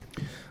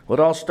Well,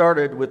 it all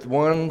started with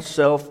one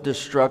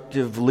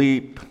self-destructive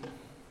leap.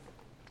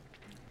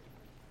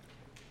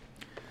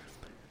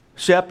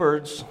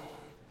 Shepherds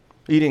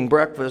eating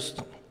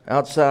breakfast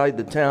outside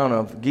the town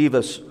of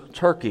Givas,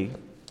 Turkey,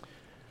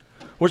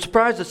 were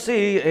surprised to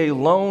see a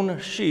lone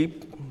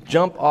sheep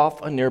jump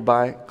off a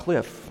nearby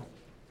cliff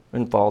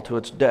and fall to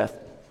its death.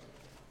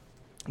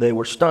 They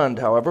were stunned,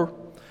 however,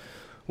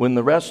 when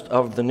the rest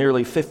of the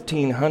nearly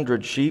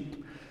 1,500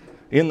 sheep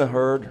in the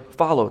herd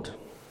followed,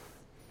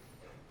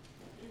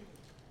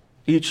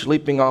 each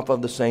leaping off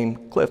of the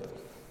same cliff.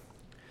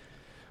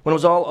 When it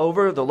was all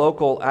over, the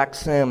local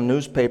Aksam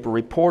newspaper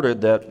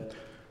reported that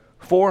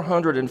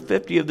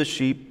 450 of the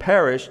sheep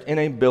perished in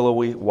a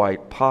billowy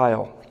white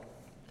pile.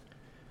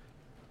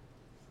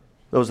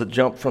 Those that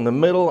jumped from the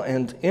middle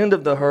and end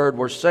of the herd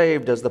were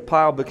saved as the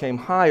pile became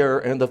higher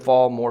and the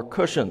fall more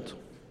cushioned.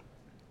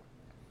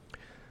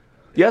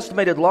 The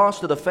estimated loss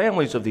to the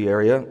families of the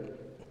area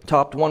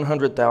topped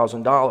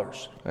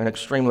 $100,000, an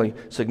extremely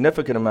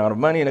significant amount of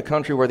money in a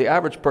country where the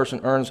average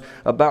person earns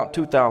about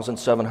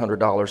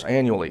 $2,700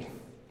 annually.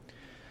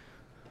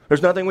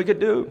 "There's nothing we could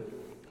do,"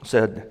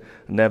 said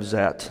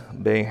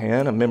Nevzat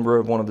Behan, a member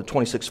of one of the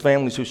 26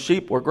 families whose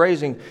sheep were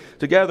grazing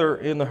together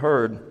in the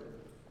herd.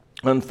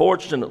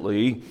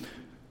 "Unfortunately,"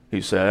 he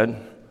said,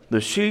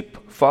 "the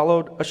sheep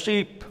followed a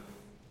sheep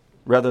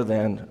rather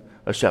than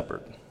a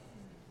shepherd."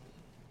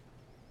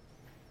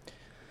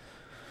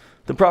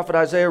 The prophet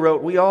Isaiah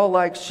wrote, "We all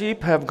like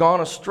sheep have gone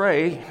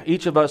astray.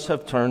 Each of us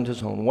have turned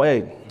his own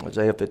way."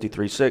 Isaiah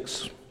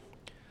 53:6.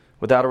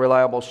 Without a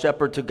reliable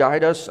shepherd to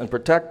guide us and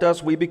protect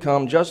us, we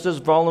become just as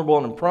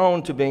vulnerable and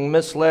prone to being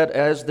misled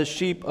as the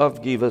sheep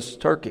of Givas,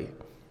 Turkey.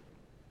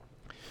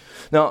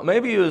 Now,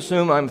 maybe you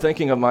assume I'm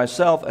thinking of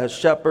myself as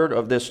shepherd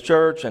of this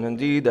church, and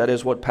indeed that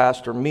is what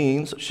pastor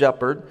means,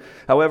 shepherd.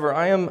 However,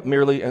 I am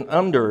merely an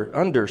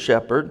under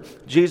shepherd.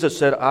 Jesus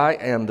said, "I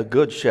am the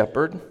good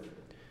shepherd.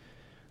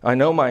 I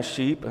know my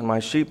sheep, and my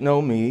sheep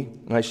know me.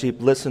 My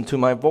sheep listen to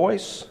my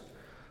voice.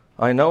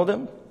 I know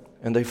them,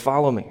 and they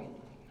follow me."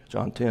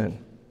 John 10.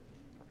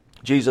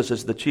 Jesus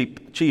is the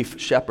chief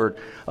shepherd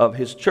of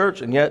his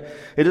church, and yet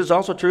it is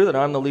also true that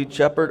I'm the lead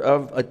shepherd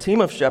of a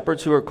team of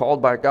shepherds who are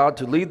called by God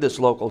to lead this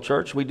local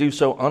church. We do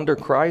so under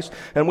Christ,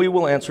 and we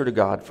will answer to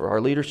God for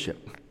our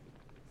leadership.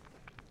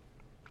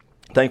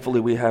 Thankfully,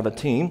 we have a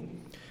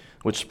team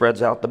which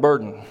spreads out the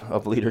burden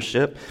of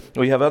leadership.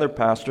 We have other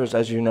pastors,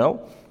 as you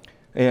know,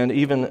 and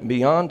even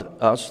beyond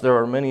us, there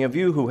are many of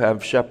you who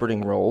have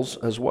shepherding roles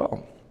as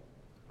well.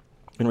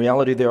 In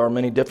reality, there are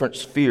many different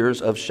spheres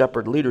of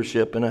shepherd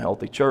leadership in a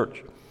healthy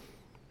church.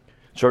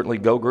 Certainly,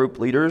 Go Group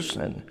leaders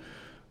and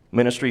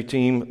ministry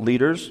team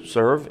leaders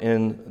serve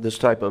in this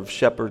type of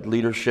shepherd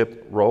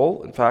leadership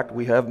role. In fact,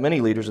 we have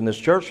many leaders in this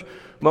church,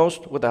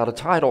 most without a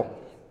title.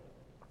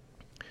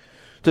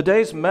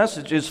 Today's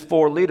message is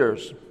for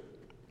leaders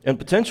and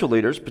potential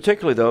leaders,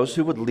 particularly those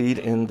who would lead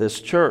in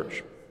this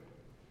church.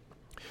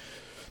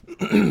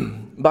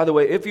 By the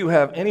way, if you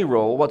have any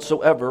role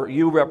whatsoever,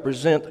 you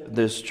represent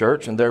this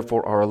church and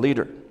therefore are a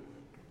leader.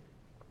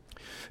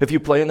 If you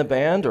play in the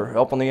band or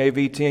help on the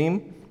AV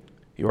team,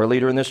 you are a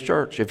leader in this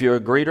church. If you're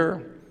a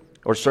greeter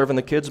or serve in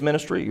the kids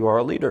ministry, you are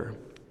a leader.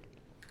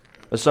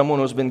 As someone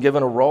who's been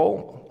given a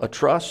role, a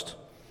trust,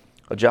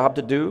 a job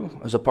to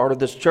do as a part of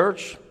this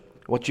church,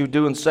 what you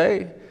do and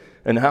say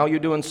and how you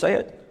do and say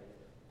it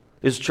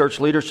is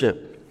church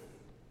leadership.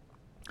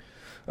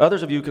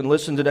 Others of you can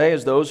listen today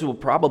as those who will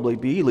probably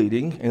be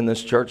leading in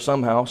this church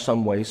somehow,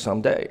 some way,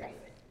 someday.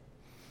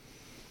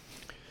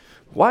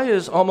 Why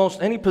is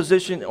almost any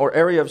position or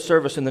area of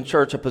service in the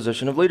church a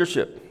position of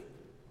leadership?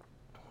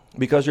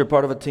 Because you're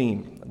part of a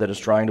team that is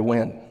trying to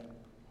win.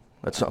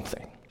 That's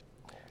something.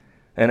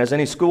 And as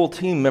any school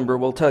team member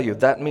will tell you,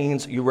 that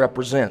means you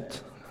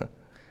represent.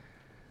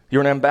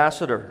 You're an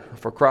ambassador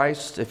for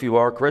Christ if you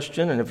are a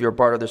Christian, and if you're a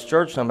part of this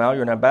church somehow,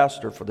 you're an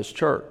ambassador for this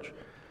church.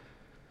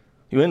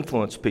 You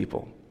influence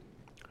people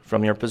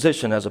from your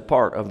position as a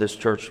part of this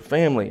church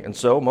family. And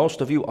so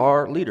most of you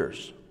are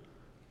leaders,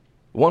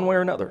 one way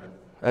or another,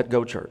 at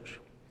Go Church.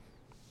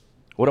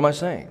 What am I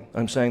saying?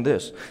 I'm saying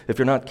this. If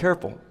you're not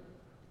careful,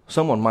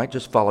 someone might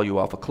just follow you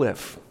off a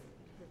cliff.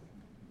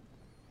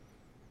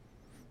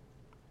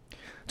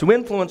 To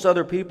influence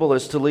other people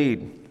is to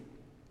lead.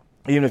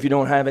 Even if you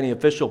don't have any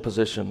official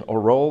position or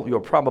role, you're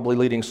probably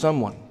leading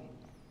someone.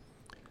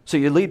 So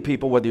you lead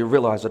people whether you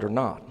realize it or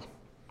not.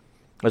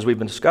 As we've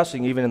been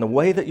discussing, even in the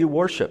way that you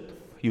worship,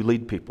 you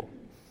lead people.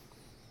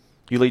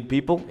 You lead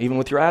people even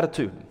with your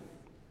attitude.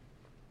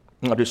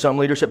 Now, do some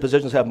leadership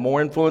positions have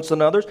more influence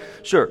than others?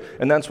 Sure,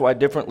 and that's why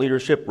different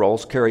leadership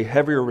roles carry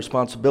heavier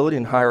responsibility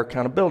and higher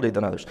accountability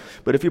than others.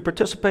 But if you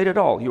participate at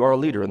all, you are a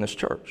leader in this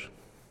church.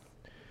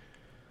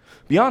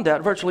 Beyond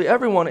that, virtually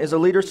everyone is a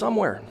leader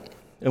somewhere,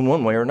 in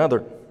one way or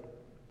another.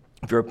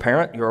 If you're a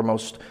parent, you're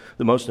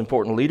the most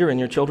important leader in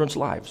your children's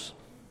lives.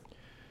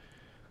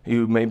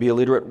 You may be a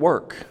leader at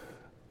work.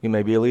 You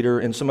may be a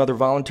leader in some other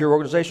volunteer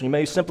organization. You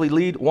may simply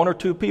lead one or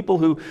two people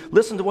who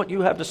listen to what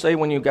you have to say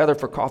when you gather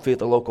for coffee at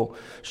the local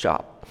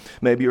shop.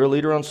 Maybe you're a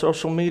leader on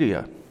social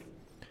media.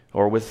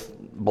 or with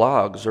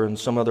blogs or in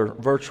some other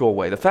virtual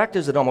way. The fact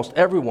is that almost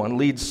everyone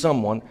leads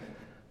someone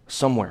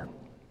somewhere.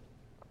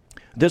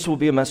 This will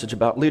be a message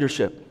about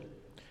leadership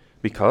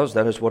because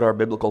that is what our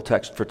biblical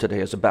text for today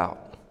is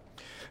about.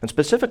 And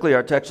specifically,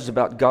 our text is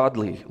about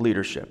godly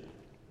leadership.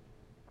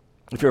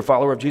 If you're a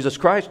follower of Jesus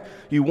Christ,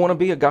 you want to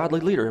be a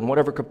godly leader in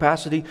whatever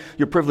capacity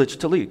you're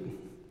privileged to lead.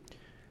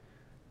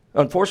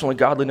 Unfortunately,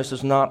 godliness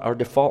is not our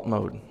default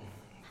mode.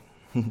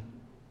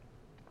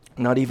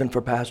 Not even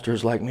for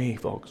pastors like me,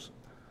 folks.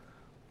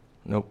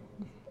 Nope.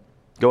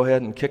 Go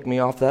ahead and kick me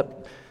off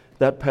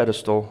that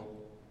pedestal.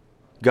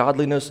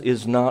 Godliness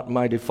is not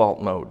my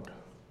default mode,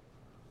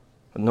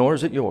 nor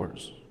is it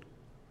yours.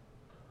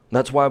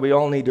 That's why we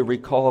all need to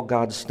recall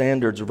God's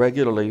standards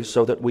regularly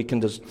so that we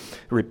can just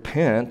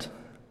repent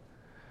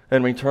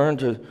and return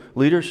to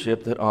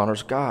leadership that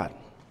honors God.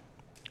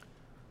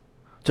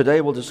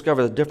 Today we'll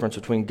discover the difference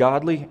between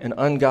godly and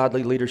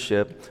ungodly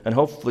leadership, and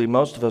hopefully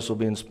most of us will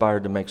be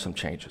inspired to make some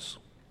changes.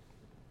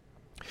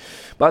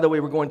 By the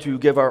way, we're going to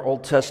give our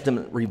Old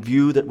Testament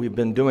review that we've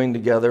been doing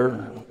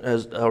together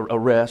as a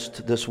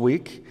rest this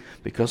week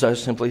because I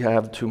simply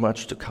have too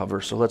much to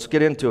cover. So let's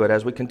get into it.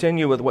 As we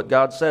continue with what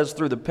God says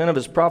through the pen of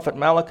his prophet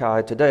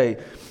Malachi today,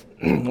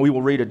 we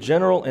will read a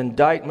general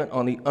indictment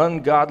on the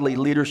ungodly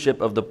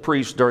leadership of the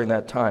priests during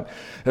that time.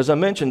 As I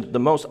mentioned, the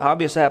most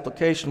obvious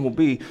application will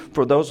be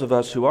for those of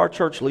us who are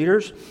church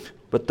leaders,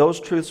 but those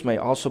truths may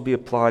also be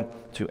applied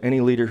to any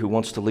leader who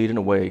wants to lead in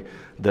a way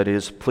that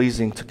is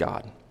pleasing to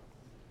God.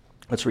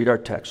 Let's read our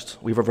text.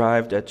 We've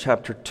arrived at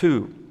chapter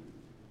 2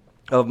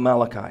 of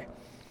Malachi,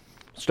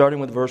 starting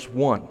with verse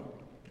 1.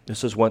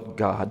 This is what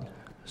God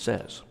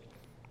says.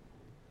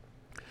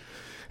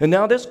 And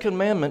now this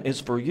commandment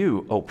is for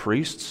you, O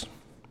priests,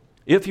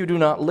 if you do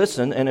not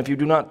listen and if you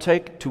do not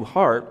take to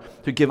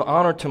heart to give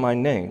honor to my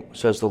name,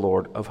 says the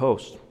Lord of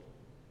hosts.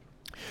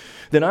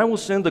 Then I will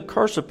send the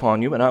curse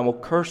upon you, and I will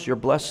curse your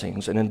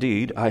blessings. And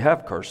indeed, I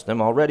have cursed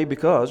them already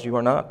because you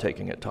are not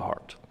taking it to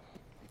heart.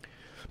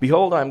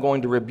 Behold, I am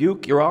going to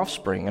rebuke your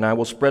offspring, and I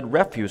will spread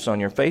refuse on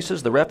your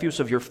faces, the refuse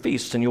of your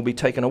feasts, and you'll be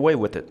taken away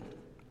with it.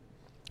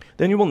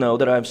 Then you will know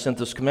that I have sent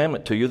this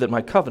commandment to you, that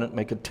my covenant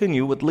may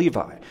continue with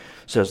Levi,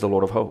 says the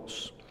Lord of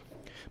hosts.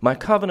 My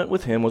covenant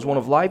with him was one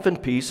of life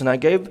and peace, and I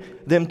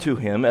gave them to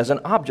him as an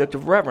object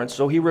of reverence,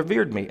 so he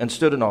revered me and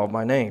stood in awe of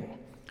my name.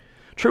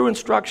 True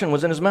instruction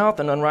was in his mouth,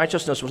 and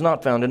unrighteousness was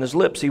not found in his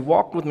lips. He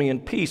walked with me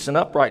in peace and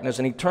uprightness,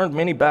 and he turned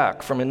many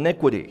back from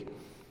iniquity.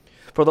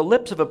 For the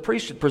lips of a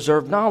priest should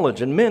preserve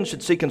knowledge, and men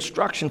should seek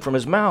instruction from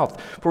his mouth,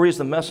 for he is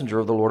the messenger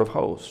of the Lord of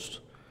hosts.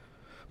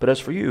 But as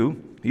for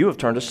you, you have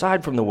turned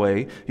aside from the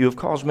way. You have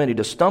caused many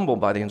to stumble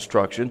by the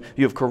instruction.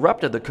 You have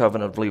corrupted the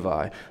covenant of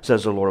Levi,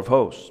 says the Lord of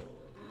hosts.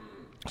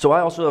 So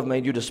I also have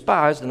made you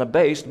despised and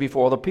abased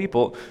before the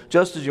people,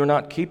 just as you're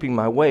not keeping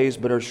my ways,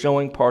 but are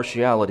showing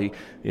partiality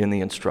in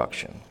the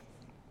instruction.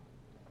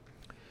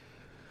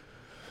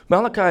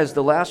 Malachi is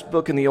the last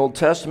book in the Old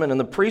Testament, and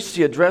the priests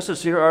he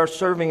addresses here are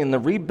serving in the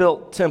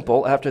rebuilt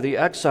temple after the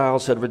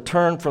exiles had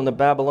returned from the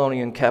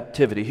Babylonian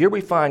captivity. Here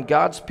we find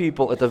God's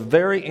people at the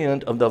very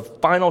end of the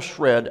final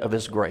shred of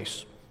his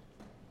grace.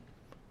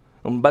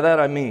 And by that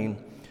I mean,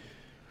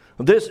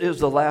 this is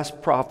the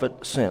last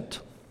prophet sent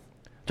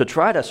to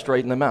try to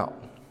straighten them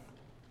out.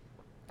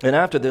 And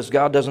after this,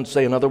 God doesn't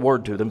say another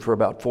word to them for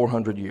about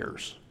 400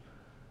 years.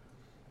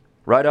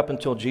 Right up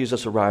until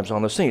Jesus arrives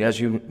on the scene. As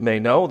you may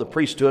know, the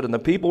priesthood and the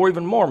people were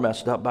even more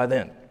messed up by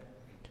then.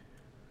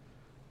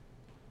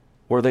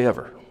 Were they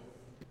ever?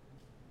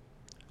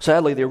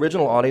 Sadly, the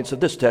original audience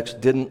of this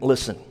text didn't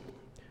listen.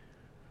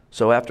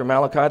 So after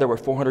Malachi, there were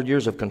 400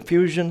 years of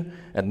confusion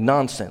and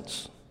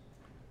nonsense,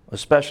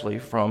 especially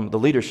from the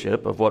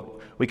leadership of what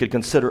we could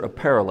consider a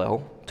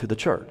parallel to the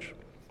church.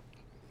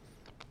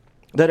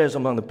 That is,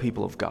 among the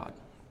people of God.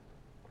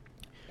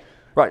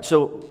 Right,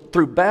 so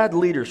through bad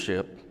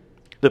leadership,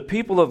 the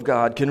people of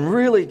God can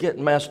really get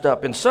messed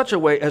up in such a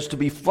way as to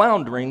be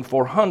floundering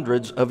for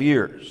hundreds of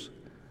years.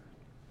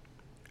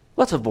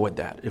 Let's avoid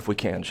that if we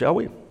can, shall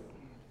we?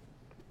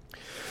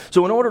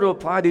 So in order to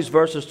apply these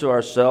verses to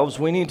ourselves,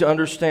 we need to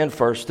understand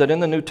first that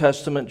in the New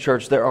Testament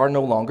church there are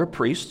no longer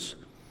priests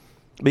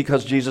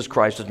because Jesus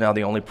Christ is now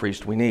the only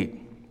priest we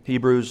need.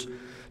 Hebrews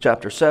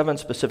chapter 7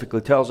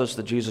 specifically tells us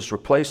that Jesus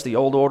replaced the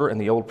old order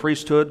and the old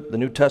priesthood. The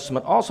New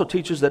Testament also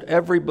teaches that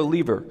every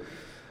believer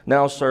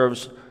now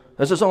serves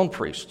as his own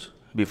priest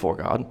before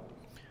God,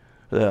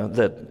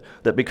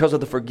 that because of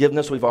the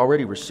forgiveness we've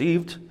already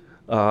received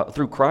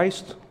through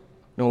Christ,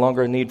 no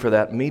longer a need for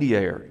that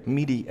mediator.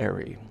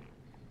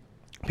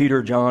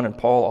 Peter, John, and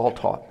Paul all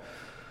taught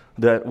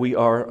that we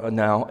are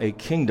now a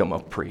kingdom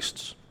of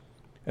priests.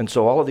 And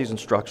so all of these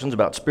instructions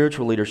about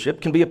spiritual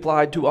leadership can be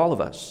applied to all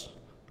of us,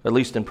 at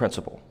least in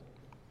principle.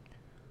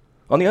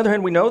 On the other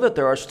hand, we know that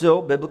there are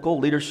still biblical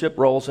leadership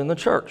roles in the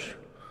church.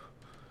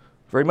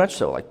 Very much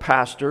so, like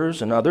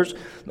pastors and others.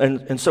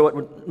 And so it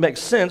would make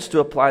sense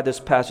to apply this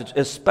passage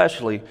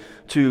especially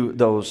to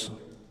those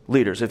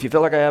leaders. If you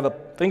feel like I have a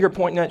finger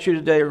pointing at you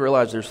today,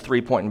 realize there's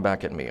 3 pointing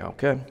back at me,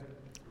 okay?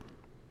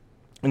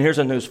 And here's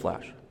a news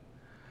flash.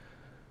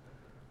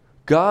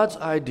 God's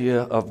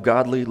idea of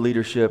godly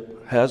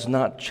leadership has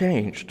not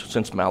changed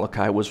since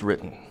Malachi was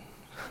written.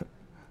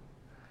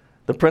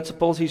 The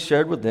principles he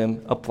shared with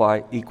them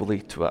apply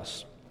equally to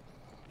us.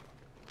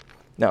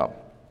 Now,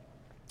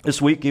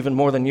 this week, even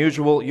more than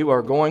usual, you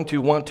are going to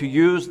want to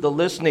use the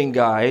listening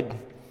guide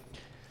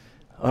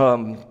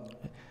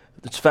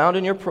that's found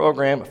in your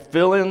program.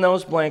 Fill in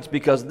those blanks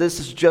because this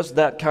is just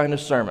that kind of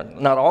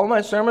sermon. Not all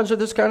my sermons are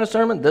this kind of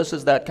sermon. This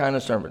is that kind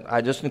of sermon.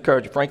 I just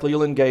encourage you. Frankly,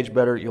 you'll engage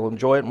better. You'll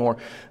enjoy it more.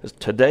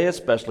 Today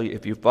especially,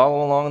 if you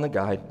follow along in the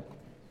guide.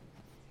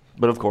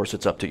 But of course,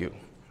 it's up to you.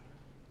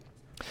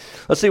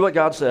 Let's see what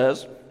God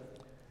says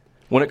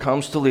when it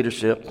comes to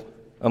leadership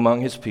among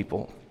his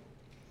people.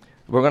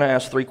 We're going to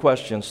ask 3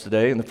 questions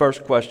today. And the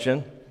first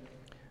question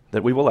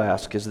that we will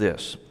ask is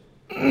this.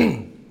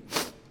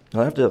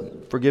 You'll have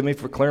to forgive me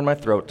for clearing my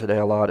throat today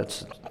a lot.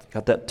 It's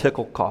got that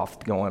tickle cough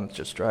going. It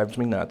just drives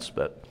me nuts,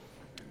 but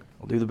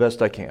I'll do the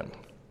best I can.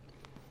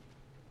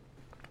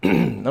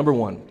 Number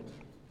 1,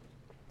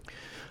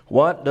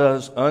 what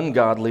does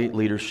ungodly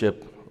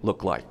leadership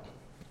look like?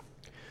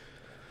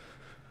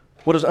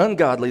 What does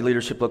ungodly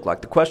leadership look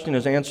like? The question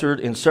is answered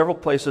in several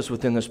places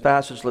within this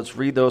passage. Let's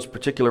read those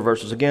particular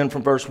verses again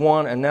from verse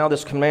 1. And now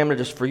this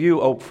commandment is for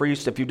you, O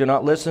priest, if you do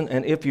not listen,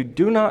 and if you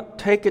do not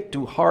take it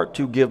to heart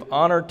to give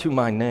honor to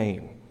my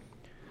name,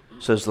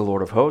 says the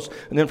Lord of hosts.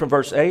 And then from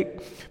verse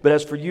 8, but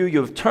as for you, you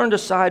have turned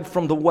aside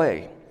from the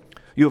way.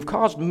 You have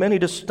caused many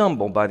to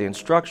stumble by the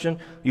instruction.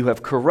 You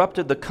have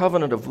corrupted the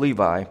covenant of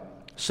Levi,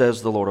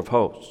 says the Lord of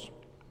hosts.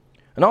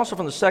 And also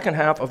from the second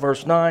half of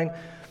verse 9,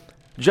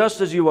 just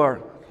as you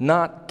are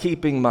not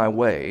keeping my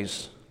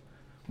ways,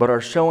 but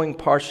are showing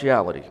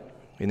partiality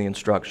in the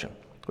instruction.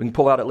 We can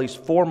pull out at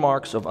least 4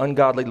 marks of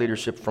ungodly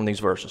leadership from these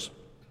verses.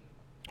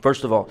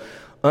 First of all,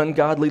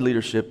 ungodly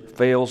leadership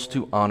fails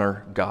to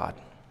honor God.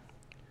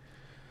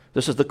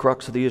 This is the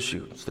crux of the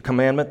issue. It's the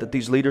commandment that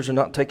these leaders are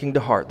not taking to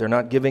heart. They're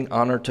not giving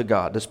honor to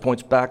God. This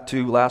points back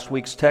to last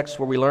week's text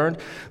where we learned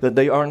that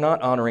they are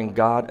not honoring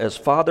God as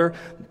Father,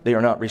 they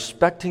are not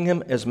respecting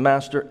him as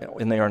Master,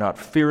 and they are not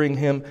fearing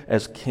him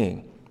as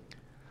King.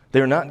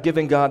 They're not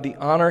giving God the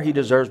honor he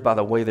deserves by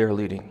the way they're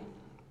leading.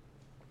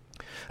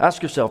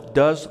 Ask yourself,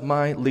 does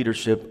my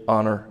leadership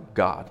honor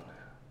God?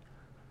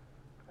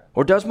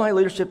 Or does my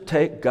leadership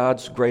take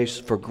God's grace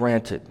for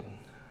granted?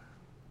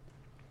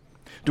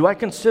 Do I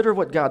consider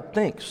what God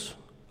thinks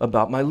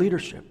about my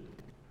leadership?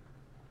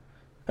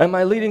 Am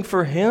I leading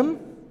for him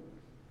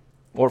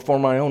or for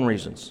my own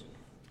reasons?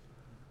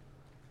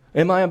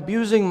 Am I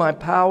abusing my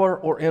power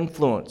or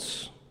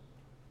influence?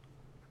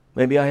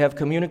 Maybe I have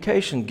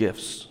communication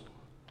gifts.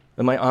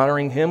 Am I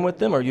honoring him with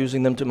them or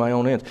using them to my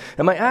own ends?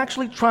 Am I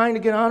actually trying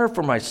to get honor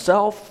for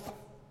myself?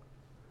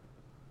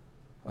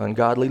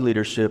 Ungodly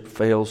leadership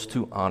fails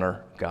to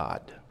honor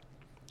God.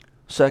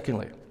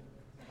 Secondly,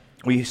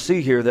 we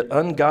see here that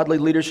ungodly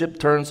leadership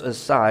turns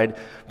aside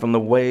from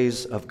the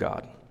ways of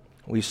God.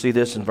 We see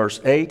this in verse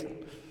 8.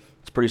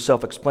 It's pretty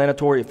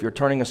self-explanatory. If you're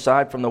turning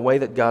aside from the way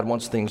that God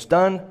wants things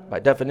done,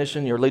 by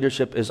definition, your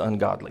leadership is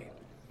ungodly.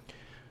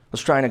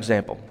 Let's try an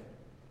example.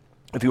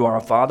 If you are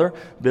a father,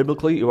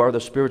 biblically, you are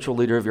the spiritual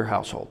leader of your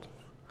household.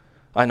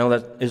 I know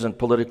that isn't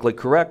politically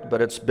correct,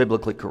 but it's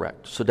biblically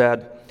correct. So,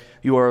 Dad,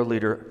 you are a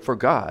leader for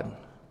God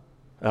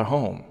at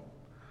home.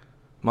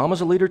 Mom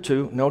is a leader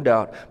too, no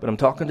doubt, but I'm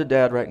talking to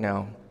Dad right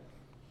now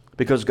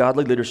because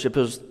godly leadership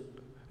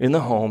in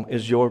the home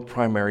is your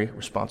primary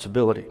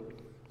responsibility.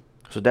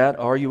 So, Dad,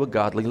 are you a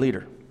godly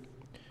leader?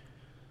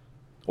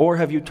 Or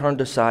have you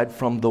turned aside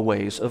from the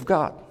ways of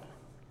God?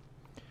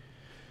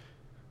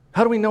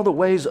 How do we know the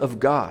ways of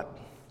God?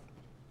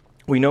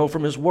 We know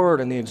from his word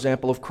and the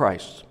example of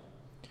Christ.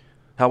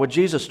 How would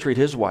Jesus treat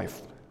his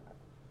wife?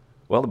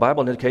 Well, the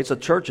Bible indicates the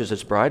church is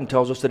his bride and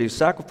tells us that he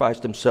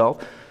sacrificed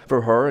himself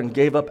for her and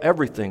gave up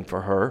everything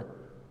for her.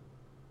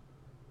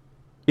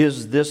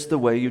 Is this the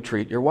way you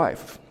treat your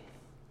wife?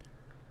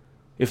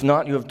 If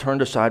not, you have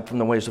turned aside from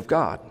the ways of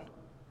God,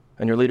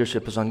 and your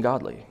leadership is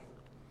ungodly.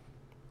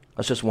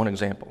 That's just one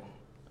example.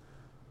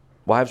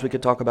 Wives, we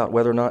could talk about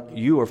whether or not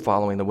you are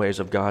following the ways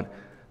of God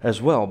as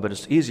well, but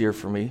it's easier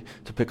for me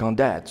to pick on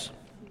dads.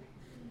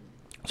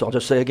 So I'll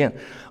just say again,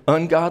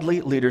 ungodly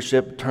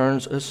leadership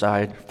turns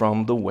aside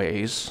from the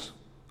ways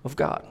of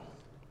God.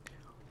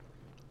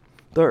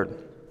 Third,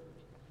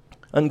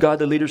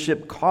 ungodly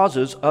leadership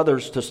causes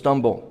others to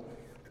stumble.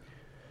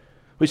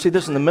 We see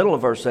this in the middle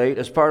of verse 8.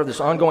 As part of this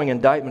ongoing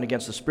indictment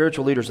against the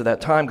spiritual leaders of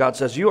that time, God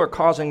says, you are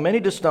causing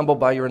many to stumble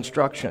by your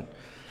instruction.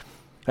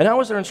 And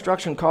how is their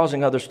instruction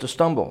causing others to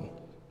stumble?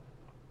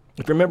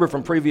 If you remember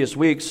from previous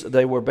weeks,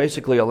 they were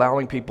basically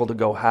allowing people to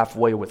go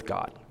halfway with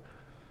God.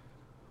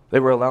 They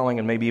were allowing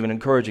and maybe even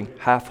encouraging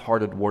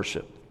half-hearted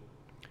worship.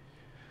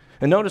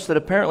 And notice that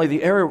apparently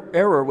the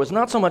error was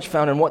not so much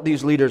found in what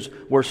these leaders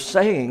were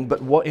saying,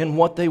 but in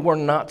what they were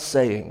not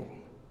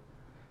saying.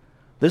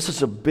 This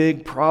is a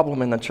big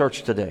problem in the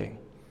church today,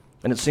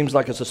 and it seems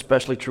like it's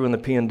especially true in the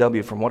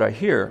PNW from what I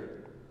hear.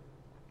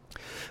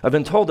 I've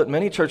been told that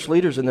many church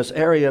leaders in this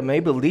area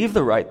may believe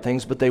the right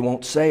things, but they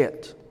won't say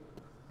it.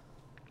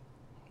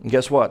 And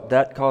guess what?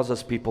 That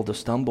causes people to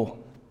stumble.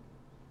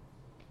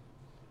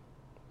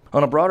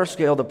 On a broader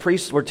scale, the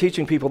priests were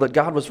teaching people that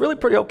God was really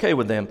pretty okay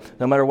with them,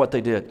 no matter what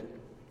they did.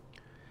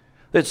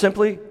 They had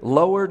simply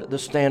lowered the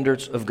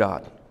standards of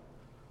God.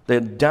 They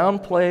had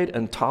downplayed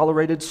and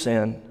tolerated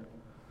sin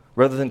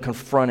rather than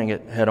confronting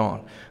it head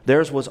on.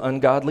 Theirs was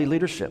ungodly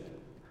leadership.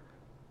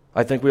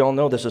 I think we all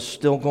know this is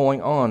still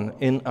going on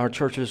in our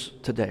churches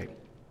today.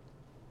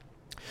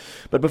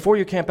 But before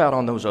you camp out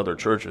on those other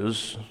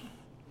churches,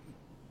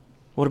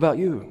 what about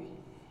you?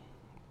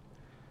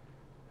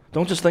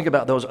 Don't just think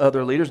about those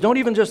other leaders. Don't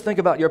even just think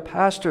about your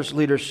pastor's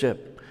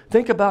leadership.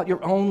 Think about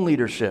your own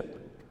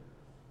leadership.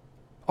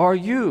 Are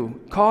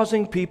you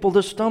causing people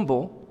to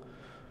stumble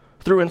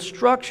through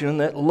instruction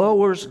that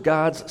lowers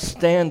God's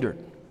standard?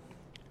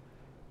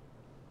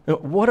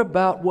 What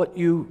about what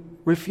you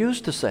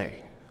refuse to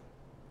say?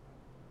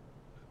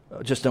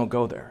 Just don't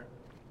go there.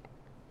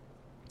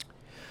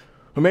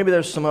 Or maybe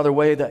there's some other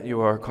way that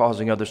you are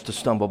causing others to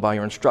stumble by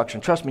your instruction.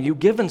 Trust me, you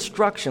give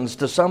instructions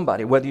to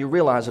somebody, whether you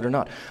realize it or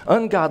not.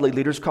 Ungodly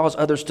leaders cause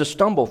others to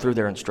stumble through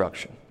their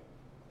instruction.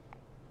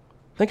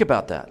 Think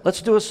about that.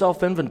 Let's do a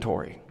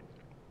self-inventory.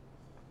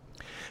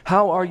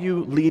 How are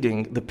you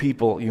leading the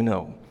people you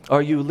know?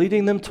 Are you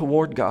leading them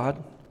toward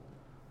God?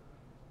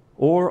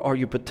 Or are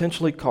you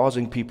potentially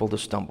causing people to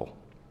stumble?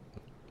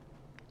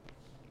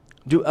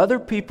 Do other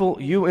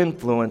people you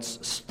influence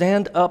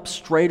stand up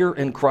straighter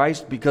in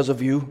Christ because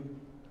of you?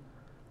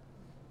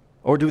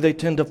 Or do they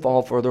tend to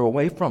fall further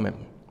away from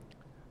Him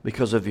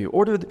because of you?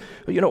 Or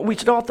we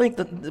should all think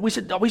that we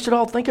should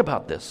all think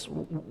about this.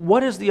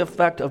 What is the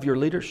effect of your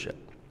leadership?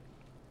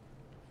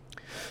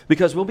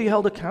 Because we'll be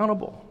held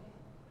accountable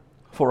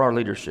for our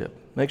leadership.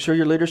 Make sure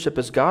your leadership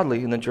is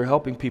godly and that you're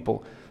helping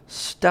people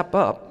step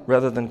up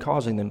rather than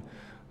causing them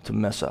to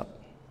mess up.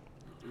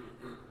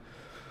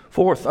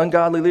 Fourth,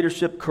 ungodly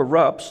leadership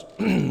corrupts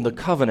the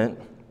covenant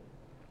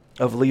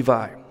of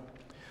Levi.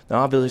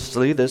 Now,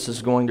 obviously, this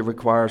is going to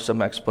require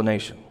some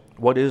explanation.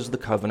 What is the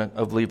covenant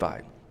of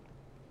Levi?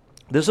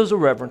 This is a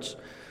reference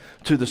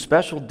to the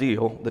special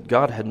deal that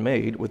God had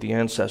made with the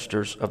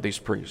ancestors of these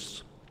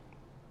priests.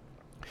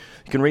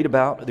 You can read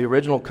about the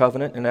original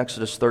covenant in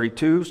Exodus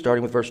 32,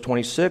 starting with verse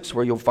 26,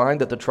 where you'll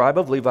find that the tribe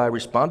of Levi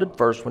responded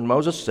first when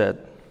Moses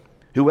said,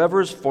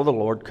 "Whoever is for the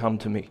Lord, come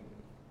to me."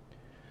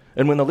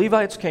 And when the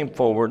Levites came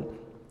forward,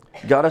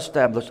 God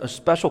established a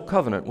special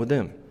covenant with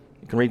them.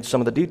 You can read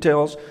some of the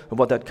details of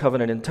what that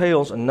covenant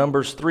entails in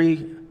Numbers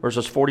 3,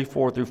 verses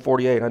 44 through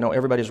 48. I know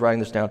everybody's writing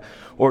this down.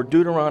 Or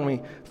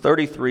Deuteronomy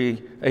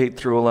 33, 8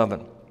 through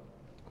 11.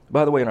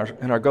 By the way,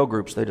 in our Go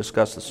groups, they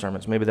discuss the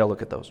sermons. Maybe they'll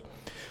look at those.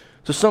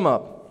 To sum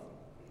up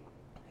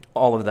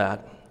all of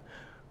that,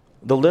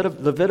 the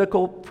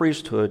Levitical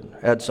priesthood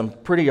had some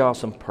pretty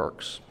awesome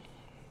perks.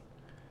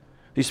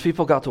 These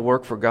people got to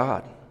work for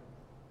God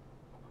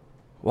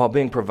while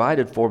being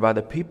provided for by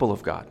the people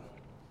of God.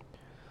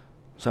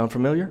 Sound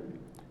familiar?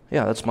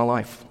 Yeah, that's my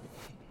life.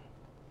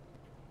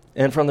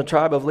 And from the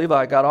tribe of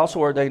Levi, God also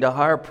ordained a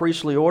higher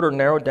priestly order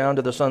narrowed down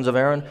to the sons of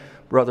Aaron,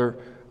 brother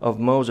of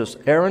Moses.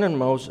 Aaron and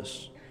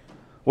Moses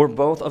were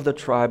both of the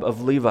tribe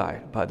of Levi,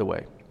 by the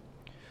way.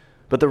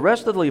 But the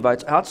rest of the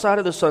Levites, outside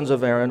of the sons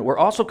of Aaron, were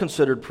also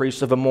considered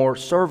priests of a more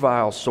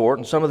servile sort,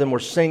 and some of them were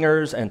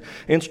singers and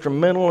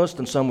instrumentalists,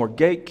 and some were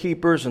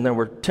gatekeepers, and there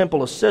were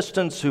temple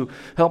assistants who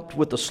helped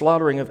with the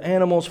slaughtering of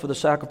animals for the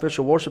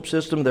sacrificial worship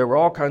system. There were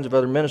all kinds of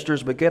other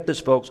ministers, but get this,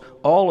 folks,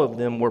 all of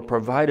them were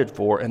provided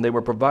for, and they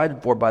were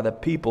provided for by the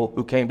people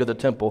who came to the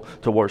temple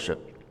to worship.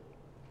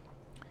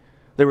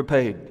 They were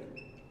paid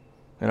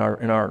in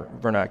our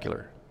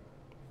vernacular.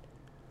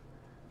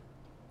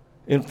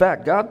 In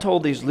fact, God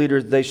told these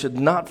leaders they should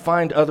not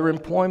find other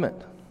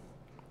employment,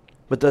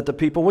 but that the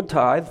people would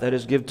tithe, that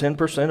is, give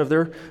 10% of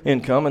their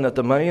income, and that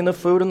the money and the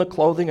food and the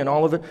clothing and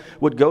all of it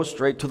would go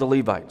straight to the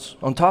Levites.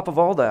 On top of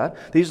all that,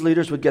 these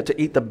leaders would get to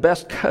eat the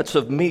best cuts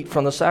of meat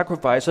from the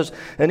sacrifices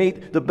and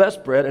eat the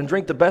best bread and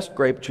drink the best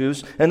grape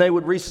juice, and they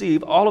would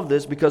receive all of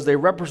this because they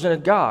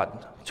represented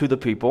God to the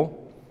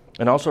people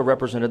and also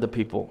represented the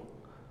people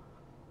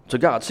to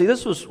God. See,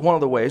 this was one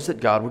of the ways that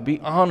God would be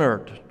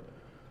honored,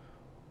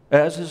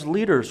 as his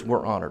leaders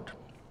were honored.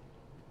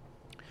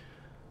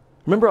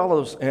 Remember all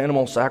those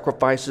animal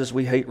sacrifices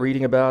we hate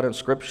reading about in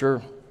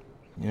Scripture?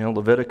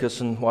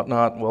 Leviticus and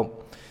whatnot.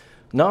 Well,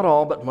 not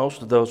all, but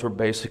most of those were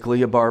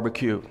basically a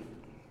barbecue.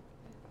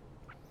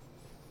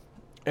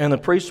 And the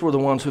priests were the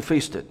ones who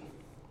feasted.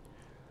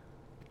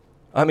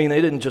 I mean,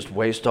 they didn't just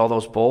waste all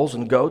those bulls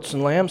and goats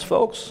and lambs,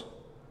 folks.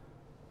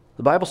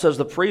 The Bible says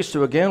the priests,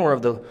 who again were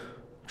of the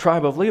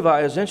tribe of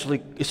Levi,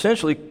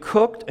 essentially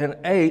cooked and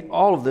ate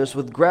all of this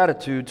with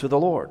gratitude to the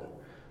Lord.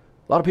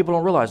 A lot of people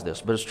don't realize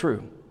this, but it's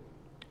true.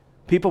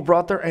 People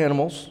brought their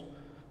animals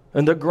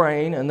and their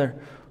grain and their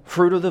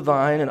fruit of the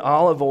vine and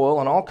olive oil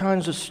and all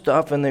kinds of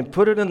stuff, and they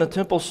put it in the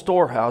temple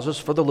storehouses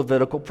for the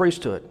Levitical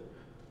priesthood,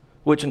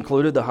 which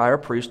included the higher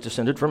priest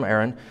descended from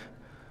Aaron,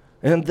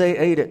 and they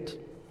ate it.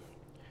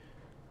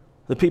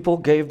 The people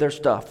gave their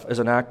stuff as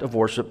an act of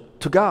worship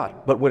to God.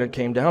 But when it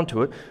came down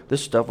to it,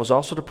 this stuff was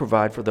also to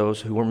provide for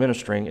those who were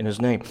ministering in his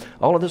name.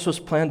 All of this was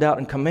planned out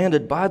and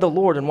commanded by the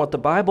Lord in what the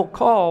Bible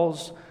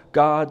calls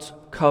God's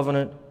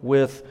covenant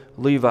with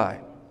Levi.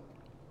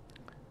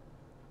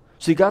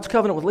 See, God's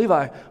covenant with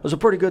Levi was a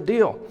pretty good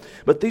deal.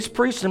 But these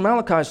priests in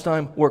Malachi's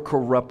time were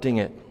corrupting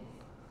it.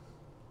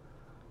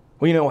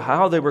 We know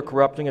how they were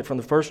corrupting it from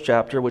the first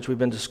chapter, which we've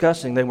been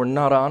discussing. They were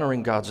not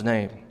honoring God's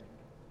name.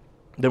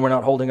 They were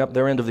not holding up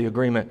their end of the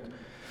agreement.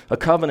 A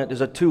covenant is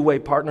a two-way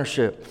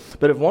partnership.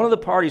 But if one of the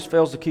parties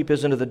fails to keep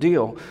his end of the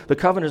deal, the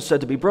covenant is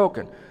said to be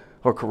broken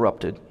or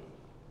corrupted.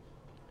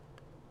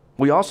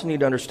 We also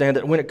need to understand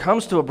that when it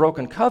comes to a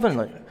broken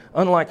covenant,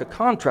 unlike a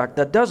contract,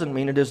 that doesn't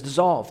mean it is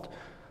dissolved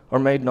or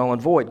made null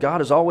and void.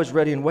 God is always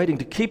ready and waiting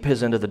to keep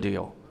his end of the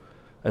deal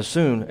as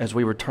soon as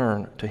we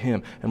return to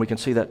him. And we can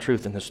see that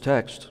truth in this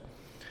text.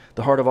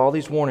 The heart of all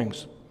these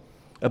warnings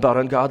about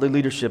ungodly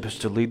leadership is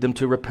to lead them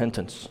to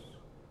repentance.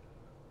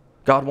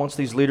 God wants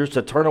these leaders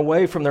to turn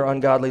away from their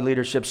ungodly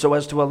leadership so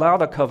as to allow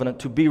the covenant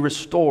to be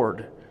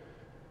restored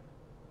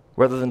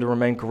rather than to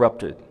remain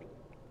corrupted.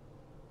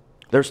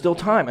 There's still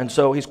time, and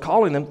so he's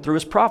calling them through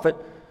his prophet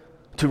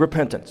to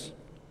repentance,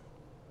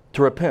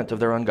 to repent of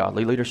their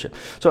ungodly leadership.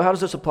 So how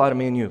does this apply to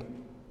me and you?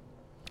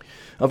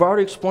 I've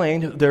already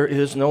explained there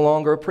is no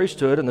longer a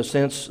priesthood in the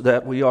sense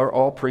that we are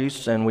all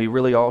priests and we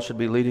really all should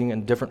be leading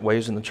in different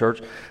ways in the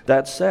church.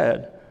 That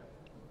said,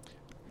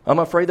 I'm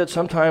afraid that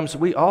sometimes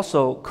we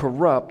also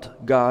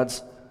corrupt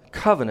God's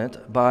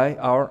covenant by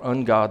our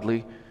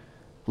ungodly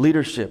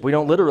leadership. We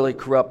don't literally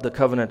corrupt the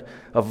covenant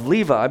of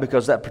Levi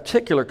because that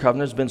particular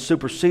covenant has been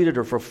superseded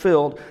or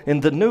fulfilled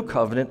in the new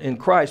covenant in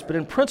Christ. But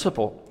in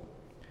principle,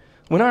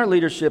 when our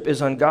leadership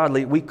is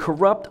ungodly, we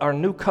corrupt our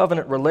new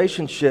covenant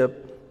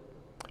relationship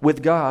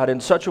with God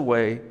in such a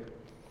way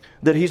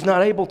that he's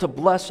not able to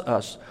bless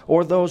us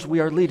or those we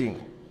are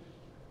leading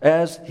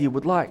as he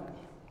would like.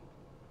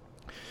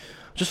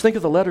 Just think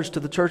of the letters to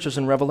the churches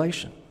in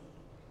Revelation,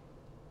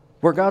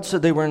 where God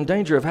said they were in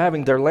danger of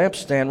having their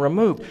lampstand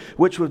removed,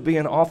 which would be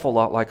an awful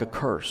lot like a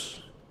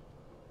curse,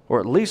 or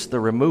at least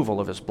the removal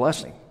of his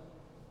blessing.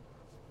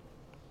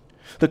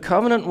 The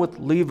covenant with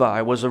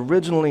Levi was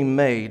originally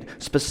made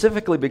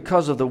specifically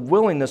because of the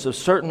willingness of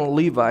certain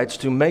Levites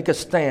to make a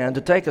stand,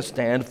 to take a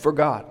stand for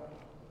God.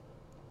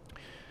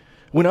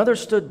 When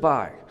others stood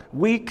by,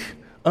 weak,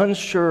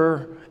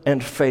 unsure,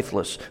 and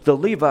faithless, the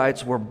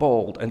Levites were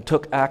bold and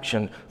took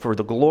action for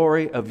the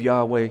glory of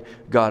Yahweh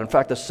God. In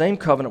fact, the same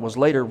covenant was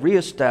later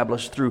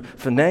reestablished through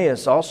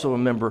Phinehas, also a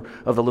member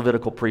of the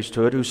Levitical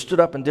priesthood, who stood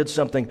up and did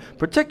something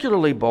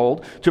particularly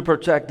bold to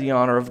protect the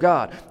honor of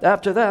God.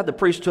 After that, the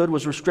priesthood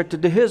was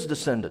restricted to his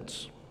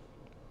descendants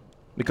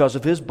because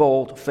of his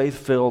bold,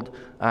 faith-filled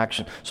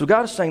action. So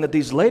God is saying that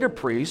these later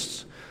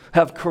priests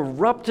have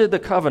corrupted the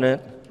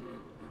covenant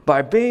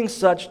by being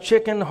such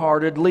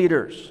chicken-hearted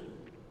leaders.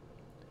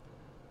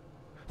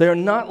 They are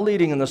not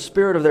leading in the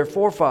spirit of their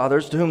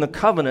forefathers to whom the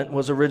covenant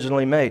was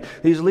originally made.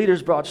 These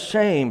leaders brought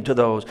shame to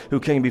those who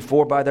came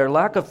before by their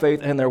lack of faith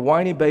and their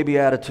whiny baby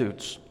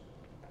attitudes.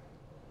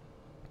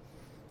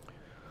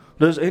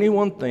 Does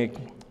anyone think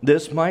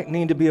this might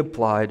need to be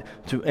applied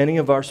to any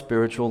of our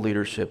spiritual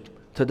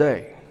leadership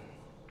today?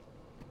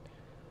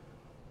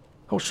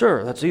 Oh,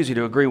 sure, that's easy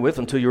to agree with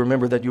until you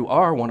remember that you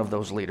are one of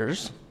those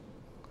leaders.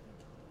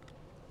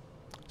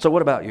 So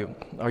what about you?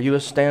 Are you a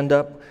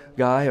stand-up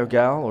guy or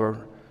gal,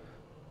 or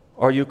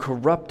are you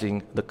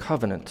corrupting the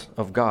covenant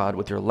of God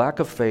with your lack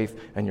of faith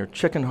and your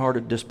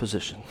chicken-hearted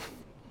disposition?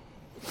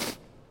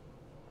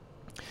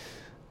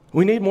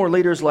 We need more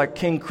leaders like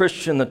King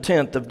Christian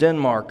X of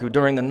Denmark, who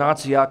during the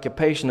Nazi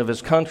occupation of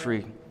his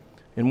country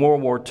in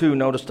World War II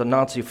noticed a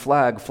Nazi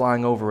flag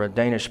flying over a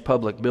Danish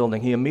public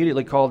building. He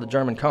immediately called the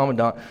German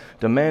commandant,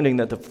 demanding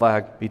that the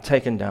flag be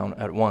taken down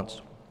at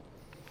once.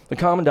 The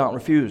commandant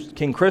refused.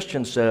 King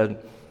Christian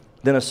said,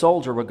 "Then a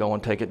soldier would go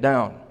and take it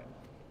down.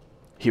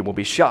 He will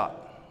be shot,"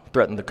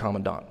 threatened the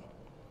commandant.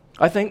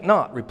 "I think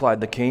not," replied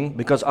the king,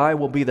 "because I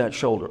will be that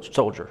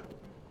soldier.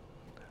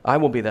 I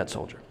will be that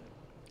soldier."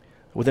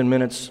 Within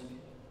minutes,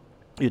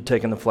 he had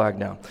taken the flag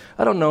down.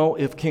 I don't know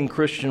if King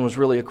Christian was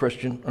really a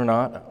Christian or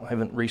not. I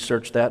haven't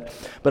researched that.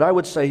 But I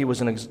would say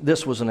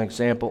this was an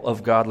example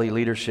of godly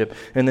leadership,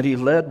 in that he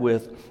led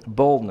with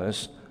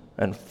boldness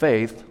and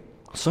faith,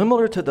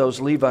 similar to those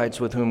Levites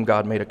with whom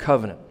God made a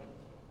covenant.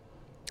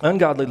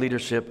 Ungodly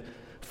leadership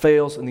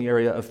fails in the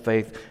area of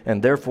faith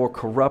and therefore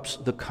corrupts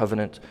the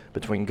covenant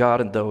between God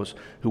and those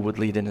who would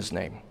lead in his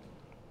name.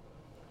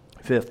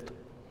 Fifth,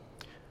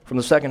 from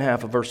the second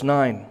half of verse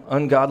 9,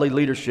 ungodly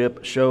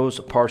leadership shows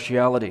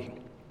partiality.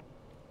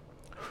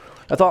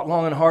 I thought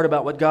long and hard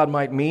about what God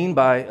might mean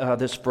by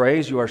this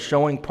phrase, "you are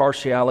showing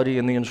partiality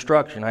in the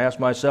instruction." I asked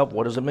myself,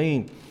 what does it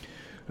mean?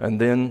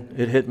 And then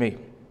it hit me.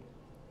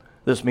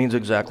 This means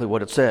exactly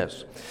what it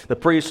says. The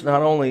priests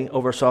not only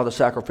oversaw the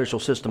sacrificial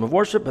system of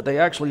worship, but they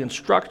actually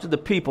instructed the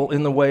people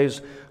in the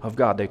ways of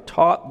God. They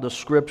taught the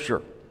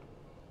Scripture,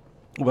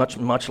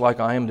 much like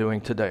I am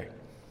doing today.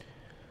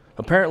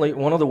 Apparently,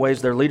 one of the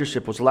ways their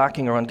leadership was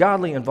lacking or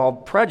ungodly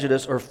involved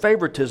prejudice or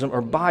favoritism or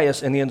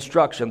bias in the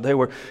instruction. They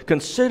were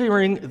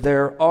considering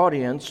their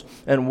audience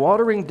and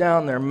watering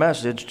down their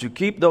message to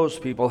keep those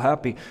people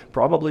happy,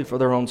 probably for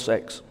their own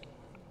sakes.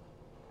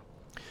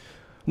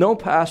 No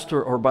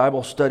pastor or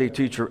Bible study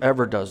teacher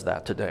ever does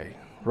that today,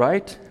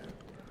 right?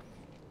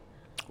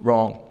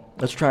 Wrong.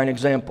 Let's try an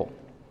example.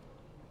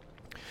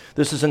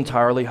 This is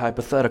entirely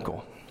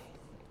hypothetical.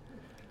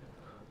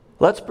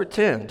 Let's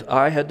pretend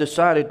I had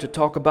decided to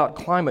talk about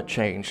climate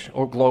change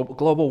or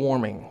global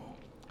warming.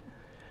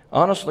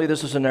 Honestly,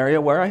 this is an area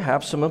where I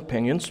have some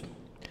opinions,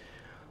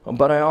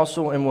 but I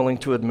also am willing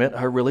to admit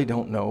I really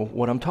don't know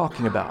what I'm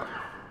talking about.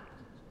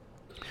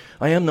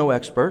 I am no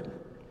expert.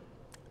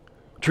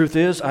 Truth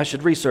is, I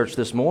should research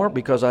this more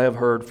because I have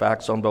heard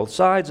facts on both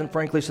sides, and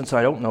frankly, since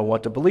I don't know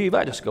what to believe,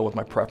 I just go with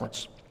my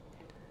preference,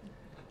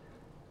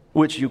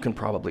 which you can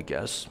probably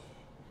guess.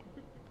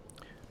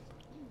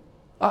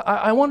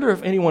 I wonder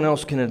if anyone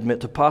else can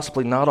admit to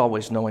possibly not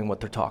always knowing what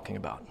they're talking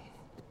about.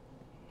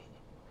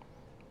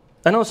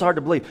 I know it's hard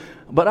to believe,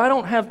 but I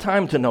don't have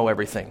time to know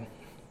everything.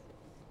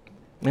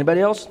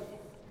 Anybody else?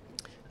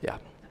 Yeah.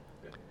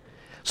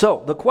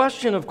 So, the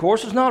question, of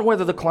course, is not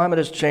whether the climate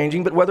is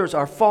changing, but whether it's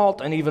our fault,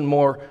 and even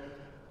more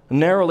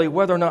narrowly,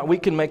 whether or not we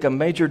can make a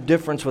major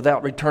difference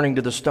without returning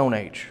to the Stone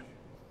Age.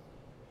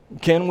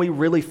 Can we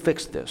really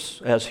fix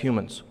this as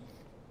humans?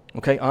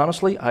 Okay,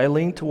 honestly, I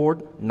lean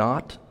toward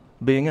not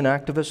being an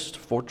activist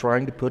for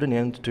trying to put an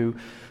end to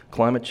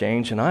climate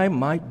change, and I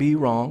might be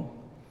wrong,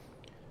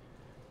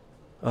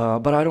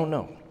 but I don't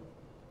know.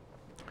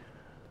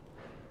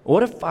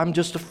 What if I'm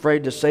just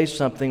afraid to say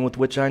something with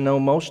which I know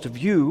most of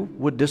you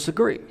would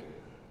disagree?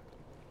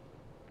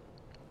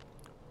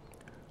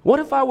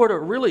 What if I were to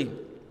really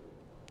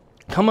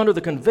come under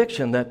the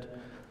conviction that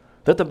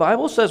the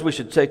Bible says we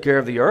should take care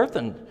of the earth,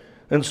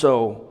 and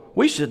so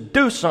we should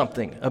do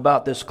something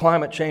about this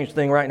climate change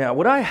thing right now?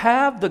 Would I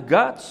have the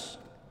guts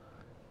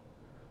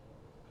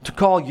to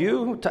call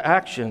you to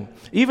action,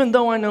 even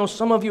though I know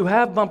some of you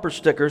have bumper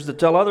stickers that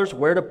tell others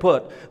where to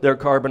put their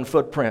carbon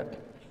footprint?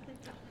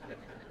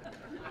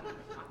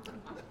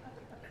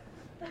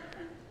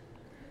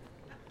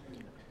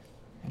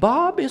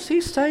 Bob, is he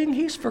saying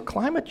he's for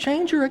climate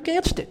change or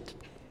against it?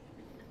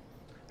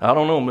 I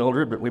don't know,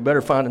 Mildred, but we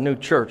better find a new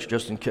church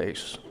just in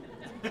case.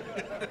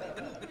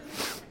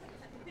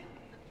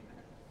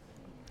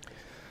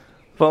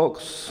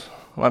 Folks,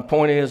 my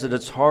point is that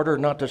it's harder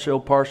not to show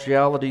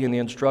partiality in the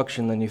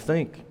instruction than you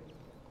think.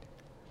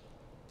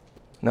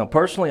 Now,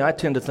 personally, I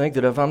tend to think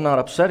that if I'm not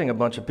upsetting a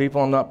bunch of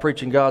people, I'm not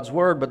preaching God's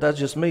word, but that's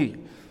just me.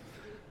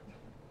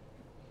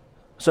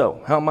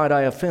 So, how might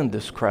I offend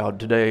this crowd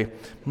today?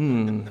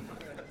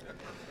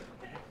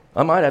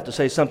 I might have to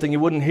say something you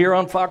wouldn't hear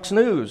on Fox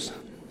News.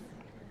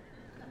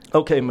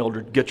 Okay,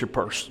 Mildred, get your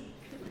purse.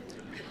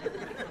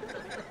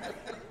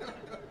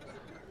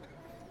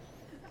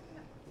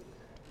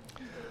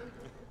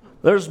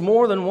 There's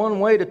more than one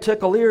way to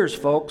tickle ears,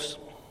 folks.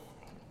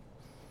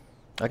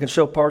 I can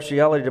show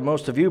partiality to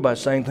most of you by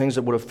saying things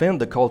that would offend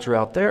the culture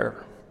out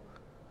there.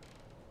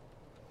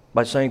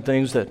 By saying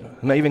things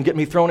that may even get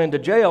me thrown into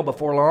jail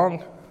before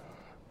long.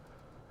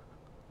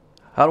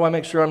 How do I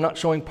make sure I'm not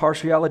showing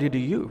partiality to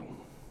you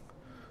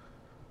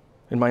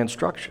in my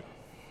instruction?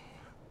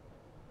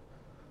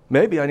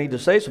 Maybe I need to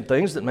say some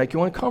things that make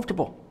you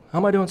uncomfortable. How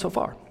am I doing so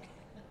far?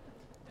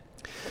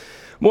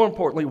 More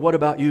importantly, what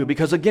about you?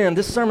 Because again,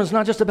 this sermon is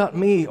not just about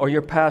me or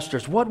your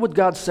pastors. What would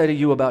God say to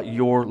you about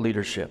your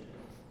leadership?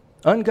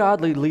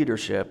 Ungodly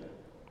leadership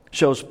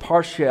shows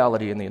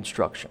partiality in the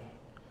instruction.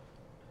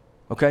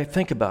 Okay,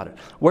 think about it.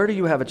 Where do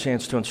you have a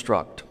chance to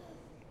instruct?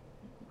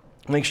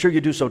 Make sure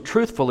you do so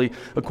truthfully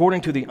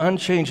according to the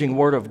unchanging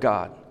Word of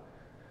God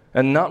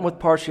and not with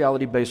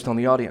partiality based on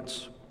the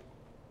audience.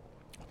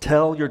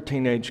 Tell your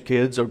teenage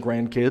kids or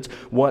grandkids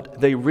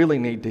what they really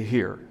need to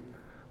hear.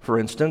 For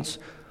instance,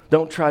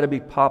 don't try to be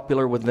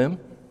popular with them.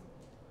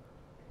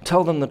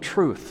 Tell them the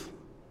truth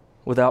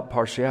without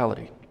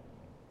partiality.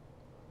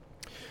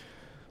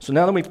 So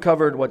now that we've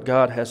covered what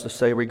God has to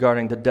say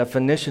regarding the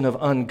definition of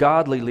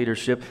ungodly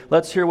leadership,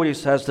 let's hear what he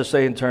has to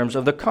say in terms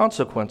of the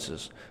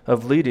consequences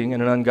of leading in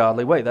an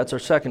ungodly way. That's our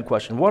second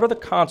question. What are the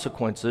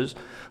consequences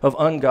of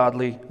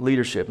ungodly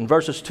leadership? In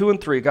verses 2 and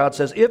 3, God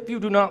says, "If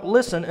you do not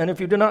listen and if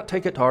you do not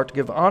take it to heart to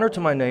give honor to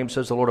my name,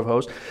 says the Lord of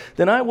hosts,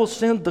 then I will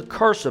send the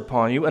curse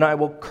upon you, and I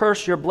will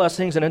curse your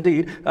blessings. And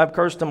indeed, I've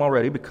cursed them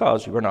already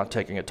because you are not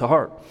taking it to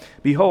heart.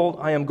 Behold,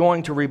 I am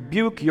going to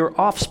rebuke your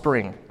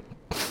offspring.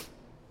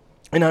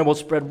 And I will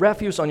spread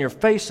refuse on your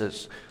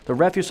faces, the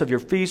refuse of your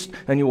feast,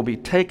 and you will be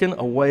taken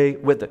away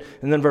with it."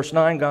 And then verse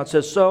 9, God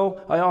says, "So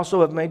I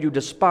also have made you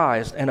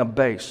despised and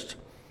abased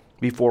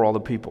before all the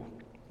people."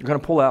 You're going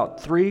to pull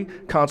out 3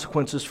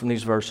 consequences from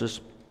these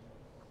verses.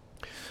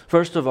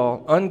 First of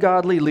all,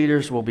 ungodly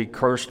leaders will be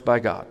cursed by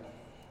God.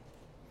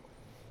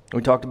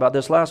 We talked about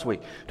this last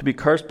week. To be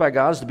cursed by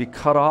God is to be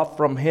cut off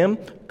from Him,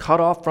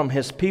 cut off from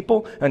His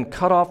people, and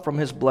cut off from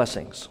His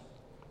blessings.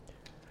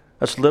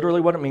 That's literally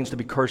what it means to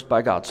be cursed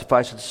by God.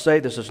 Suffice it to say,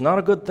 this is not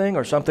a good thing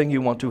or something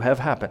you want to have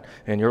happen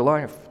in your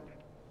life.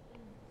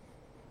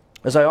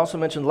 As I also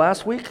mentioned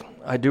last week,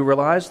 I do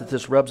realize that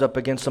this rubs up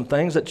against some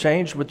things that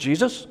changed with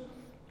Jesus,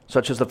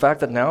 such as the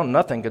fact that now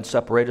nothing can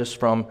separate us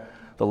from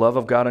the love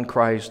of God in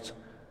Christ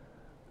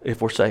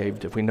if we're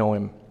saved, if we know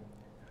Him,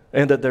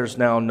 and that there's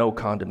now no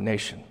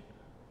condemnation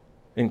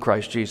in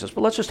Christ Jesus.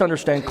 But let's just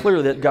understand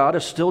clearly that God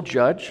is still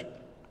judge,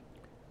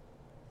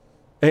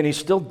 and He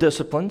still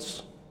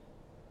disciplines.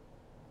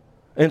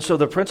 And so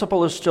the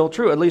principle is still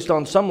true, at least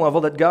on some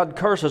level, that God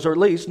curses or at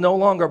least no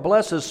longer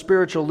blesses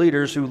spiritual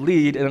leaders who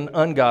lead in an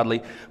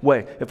ungodly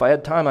way. If I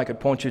had time, I could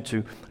point you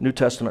to New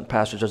Testament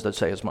passages that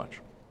say as much.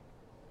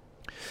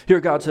 Here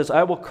God says,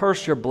 I will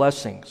curse your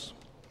blessings.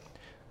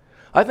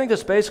 I think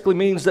this basically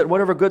means that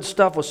whatever good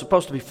stuff was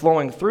supposed to be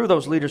flowing through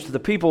those leaders to the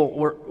people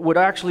would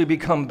actually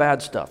become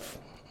bad stuff.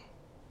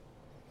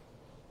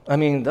 I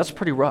mean, that's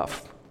pretty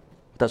rough.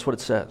 That's what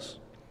it says.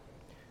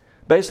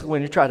 Basically,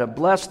 when you try to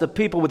bless the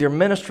people with your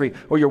ministry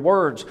or your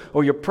words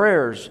or your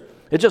prayers,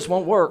 it just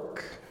won't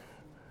work.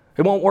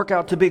 It won't work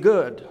out to be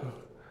good.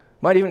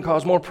 Might even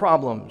cause more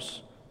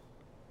problems.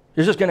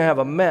 You're just going to have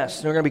a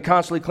mess. You're going to be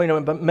constantly cleaning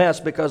up a mess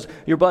because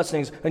your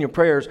blessings and your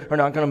prayers are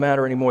not going to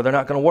matter anymore. They're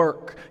not going to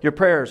work. Your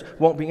prayers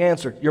won't be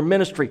answered. Your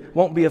ministry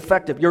won't be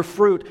effective. Your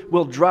fruit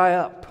will dry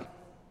up.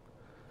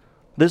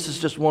 This is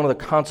just one of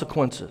the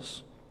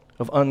consequences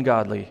of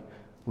ungodly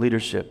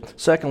leadership.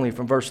 Secondly,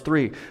 from verse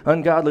 3,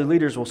 ungodly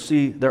leaders will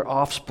see their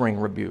offspring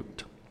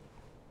rebuked.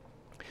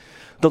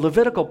 The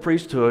Levitical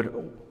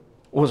priesthood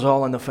was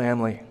all in the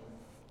family.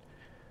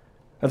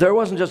 There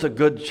wasn't just a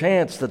good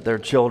chance that their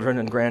children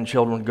and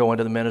grandchildren would go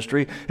into the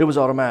ministry. It was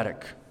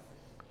automatic.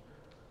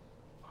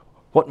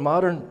 What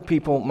modern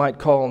people might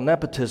call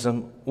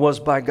nepotism was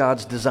by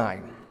God's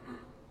design.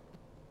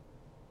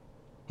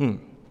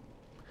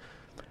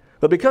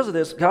 But because of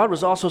this, God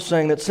was also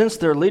saying that since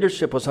their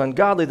leadership was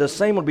ungodly, the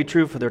same would be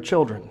true for their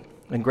children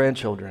and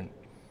grandchildren.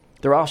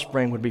 Their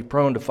offspring would be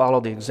prone to follow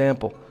the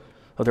example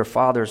of their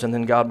fathers, and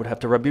then God would have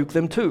to rebuke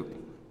them too.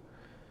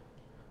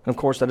 And of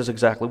course, that is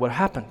exactly what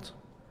happened.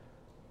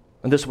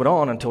 And this went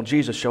on until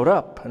Jesus showed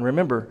up. And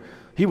remember,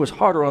 He was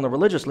harder on the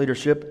religious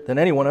leadership than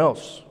anyone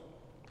else.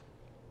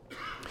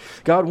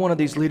 God wanted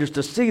these leaders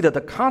to see that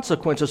the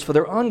consequences for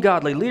their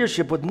ungodly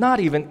leadership would not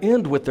even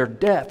end with their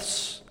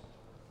deaths.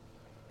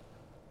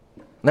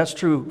 And that's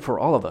true for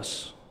all of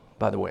us,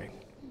 by the way.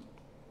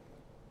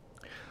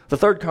 The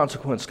third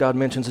consequence God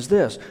mentions is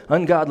this: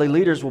 ungodly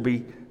leaders will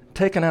be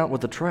taken out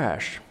with the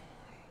trash.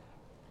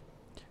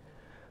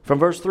 From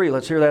verse 3,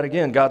 let's hear that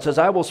again. God says,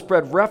 I will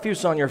spread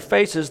refuse on your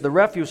faces, the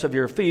refuse of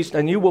your feast,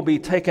 and you will be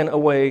taken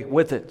away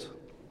with it.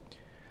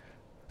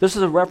 This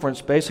is a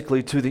reference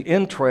basically to the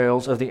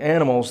entrails of the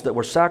animals that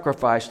were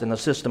sacrificed in the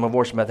system of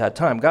worship at that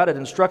time. God had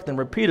instructed them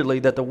repeatedly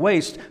that the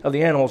waste of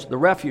the animals, the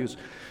refuse,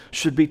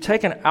 should be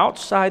taken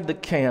outside the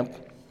camp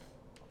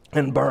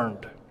and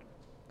burned.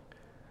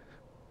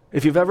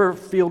 If you've ever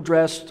field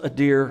dressed a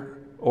deer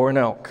or an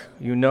elk,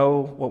 you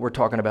know what we're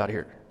talking about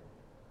here.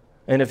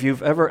 And if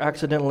you've ever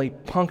accidentally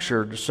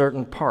punctured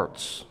certain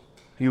parts,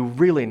 you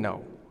really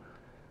know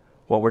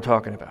what we're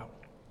talking about.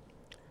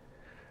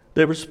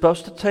 They were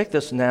supposed to take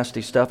this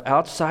nasty stuff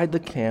outside the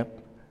camp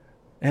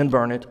and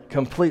burn it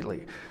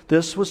completely.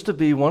 This was to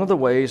be one of the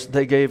ways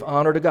they gave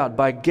honor to God,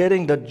 by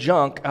getting the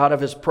junk out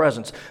of His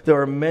presence.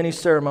 There are many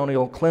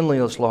ceremonial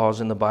cleanliness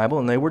laws in the Bible,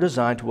 and they were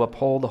designed to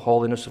uphold the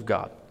holiness of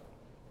God.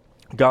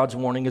 God's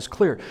warning is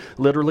clear.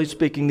 Literally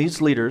speaking,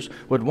 these leaders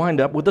would wind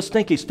up with the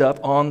stinky stuff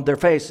on their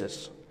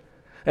faces.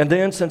 And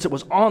then, since it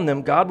was on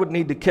them, God would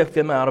need to kick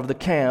them out of the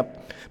camp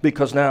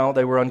because now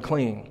they were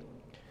unclean.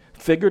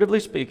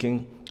 Figuratively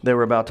speaking, they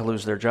were about to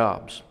lose their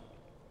jobs.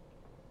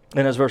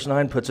 And as verse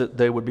 9 puts it,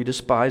 they would be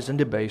despised and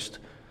debased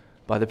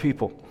by the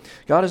people.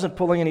 God isn't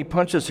pulling any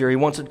punches here. He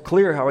wants it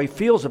clear how He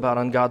feels about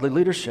ungodly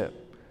leadership.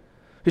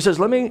 He says,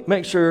 let me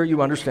make sure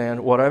you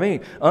understand what I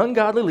mean.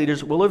 Ungodly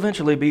leaders will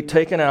eventually be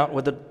taken out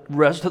with the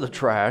rest of the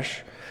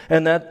trash,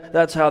 and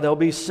that's how they'll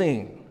be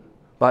seen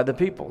by the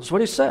people. That's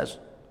what He says.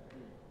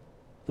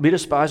 They'll be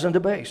despised and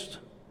debased.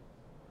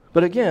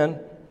 But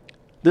again,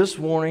 this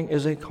warning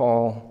is a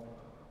call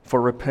for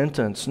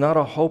repentance, not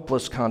a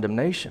hopeless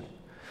condemnation.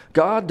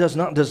 God does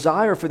not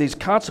desire for these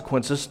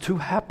consequences to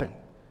happen.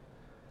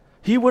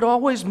 He would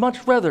always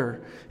much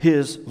rather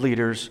His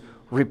leaders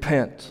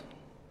repent.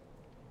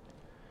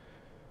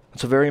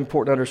 It's a very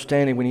important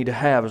understanding we need to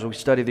have as we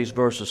study these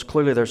verses.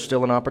 Clearly, there's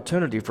still an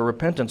opportunity for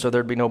repentance, or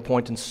there'd be no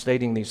point in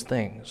stating these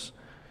things.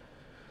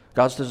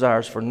 God's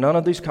desires for none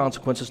of these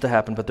consequences to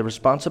happen, but the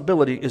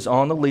responsibility is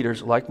on the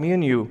leaders like me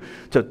and you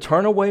to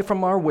turn away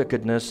from our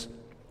wickedness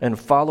and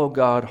follow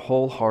God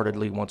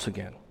wholeheartedly once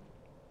again.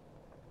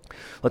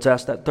 Let's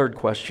ask that third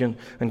question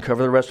and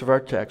cover the rest of our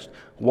text.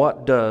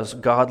 What does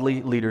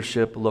godly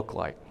leadership look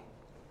like?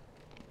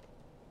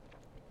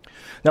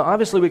 Now,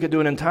 obviously, we could do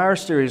an entire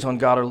series on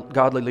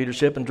godly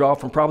leadership and draw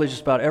from probably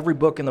just about every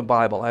book in the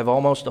Bible. I have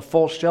almost a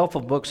full shelf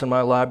of books in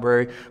my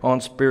library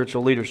on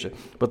spiritual leadership.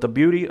 But the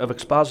beauty of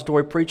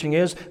expository preaching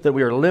is that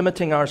we are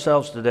limiting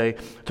ourselves today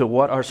to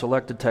what our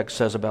selected text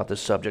says about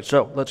this subject.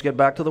 So let's get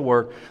back to the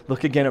Word.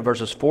 Look again at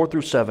verses 4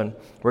 through 7,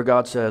 where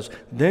God says,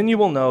 "Then you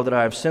will know that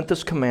I have sent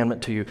this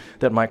commandment to you,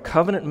 that my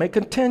covenant may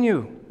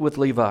continue with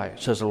Levi,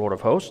 says the Lord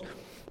of hosts.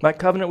 My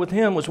covenant with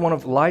him was one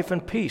of life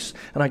and peace,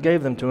 and I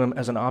gave them to him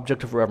as an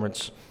object of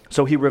reverence.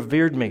 So he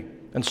revered me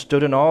and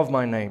stood in awe of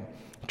my name.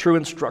 True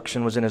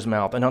instruction was in his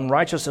mouth, and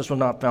unrighteousness was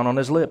not found on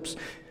his lips.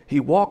 He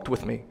walked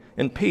with me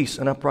in peace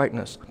and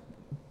uprightness,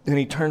 and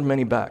he turned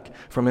many back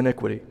from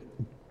iniquity.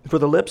 For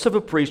the lips of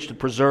a priest should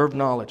preserve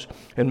knowledge,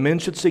 and men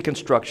should seek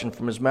instruction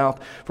from his mouth,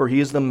 for he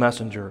is the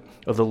messenger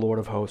of the Lord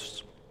of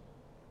hosts."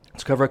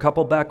 Let's cover a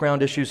couple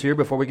background issues here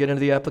before we get into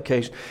the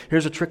application.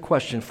 Here's a trick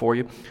question for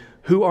you.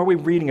 Who are we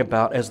reading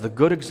about as the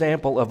good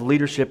example of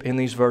leadership in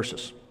these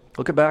verses?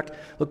 Look back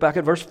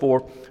at verse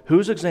 4.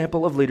 Whose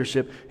example of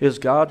leadership is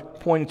God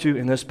pointing to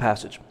in this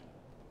passage?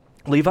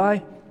 Levi?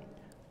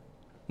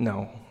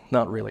 No,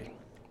 not really.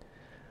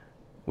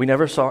 We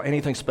never saw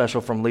anything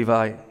special from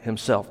Levi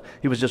himself.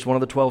 He was just one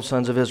of the 12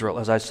 sons of Israel.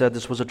 As I said,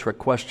 this was a trick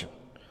question.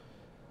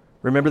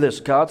 Remember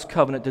this, God's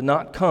covenant did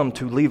not come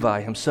to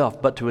Levi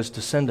himself, but to his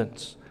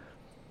descendants.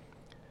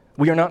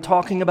 We are not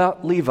talking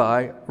about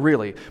Levi,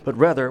 really, but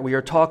rather we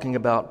are talking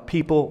about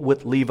people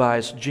with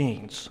Levi's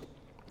genes.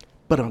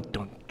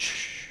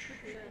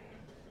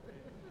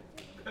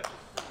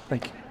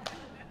 Thank you.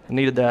 I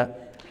needed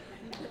that.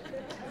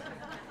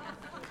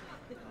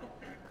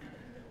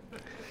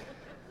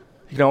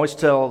 You can always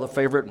tell the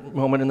favorite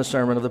moment in the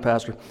sermon of the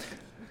pastor.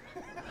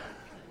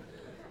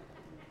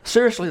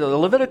 Seriously, though, the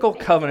Levitical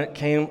covenant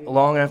came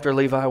long after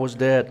Levi was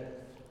dead.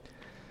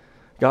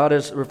 God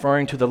is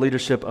referring to the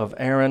leadership of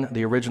Aaron,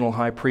 the original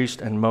high priest,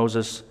 and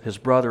Moses, his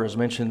brother. As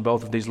mentioned,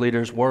 both of these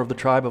leaders were of the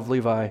tribe of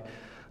Levi,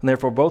 and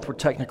therefore both were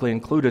technically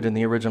included in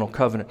the original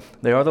covenant.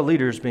 They are the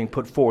leaders being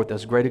put forth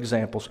as great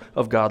examples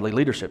of godly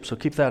leadership, so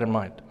keep that in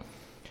mind.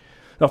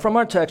 Now, from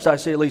our text, I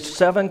see at least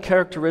 7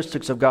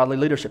 characteristics of godly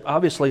leadership.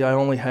 Obviously, I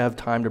only have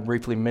time to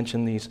briefly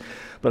mention these,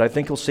 but I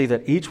think you'll see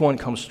that each one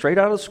comes straight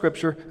out of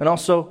Scripture, and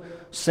also,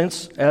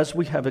 since, as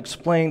we have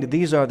explained,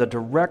 these are the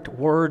direct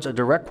words, a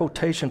direct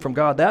quotation from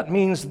God, that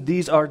means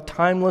these are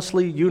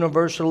timelessly,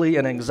 universally,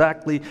 and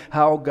exactly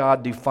how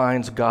God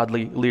defines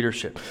godly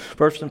leadership.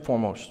 First and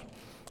foremost,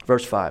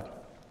 verse 5.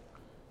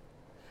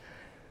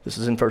 This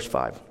is in verse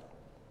 5.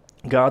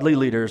 Godly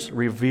leaders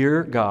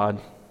revere God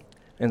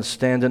and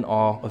stand in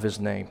awe of his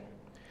name.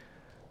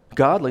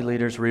 Godly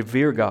leaders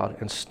revere God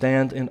and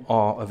stand in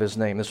awe of his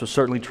name. This was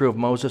certainly true of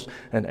Moses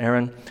and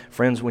Aaron.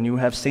 Friends, when you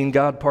have seen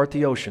God part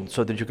the ocean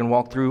so that you can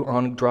walk through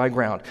on dry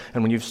ground,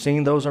 and when you've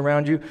seen those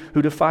around you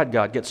who defied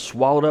God get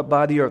swallowed up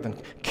by the earth and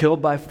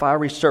killed by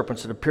fiery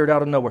serpents that appeared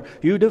out of nowhere,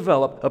 you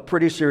develop a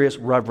pretty serious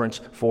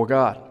reverence for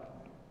God.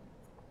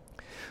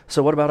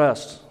 So what about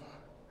us?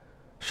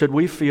 Should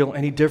we feel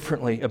any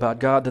differently about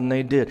God than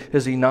they did?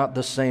 Is he not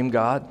the same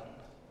God?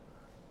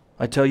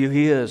 I tell you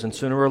he is, and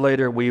sooner or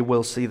later we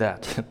will see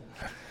that.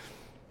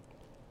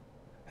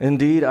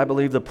 Indeed, I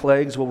believe the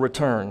plagues will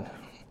return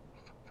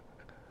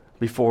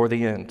before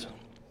the end,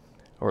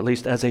 or at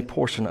least as a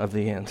portion of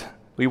the end.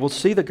 We will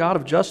see the God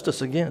of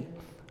justice again,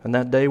 and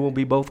that day will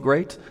be both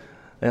great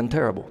and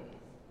terrible.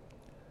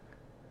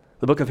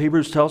 The book of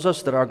Hebrews tells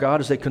us that our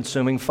God is a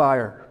consuming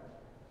fire,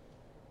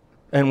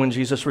 and when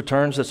Jesus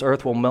returns, this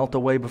earth will melt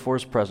away before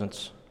his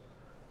presence.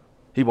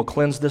 He will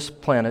cleanse this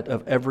planet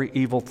of every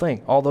evil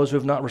thing. All those who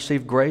have not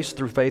received grace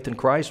through faith in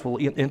Christ will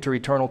enter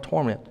eternal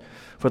torment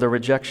for their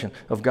rejection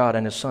of God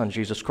and his Son,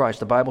 Jesus Christ.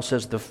 The Bible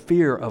says the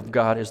fear of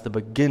God is the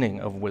beginning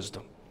of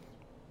wisdom.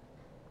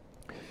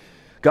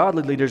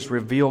 Godly leaders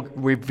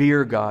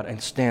revere God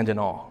and stand in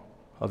awe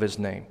of his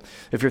name.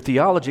 If your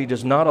theology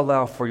does not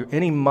allow for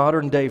any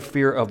modern day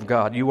fear of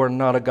God, you are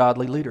not a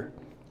godly leader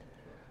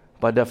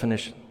by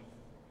definition.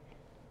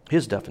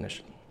 His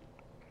definition.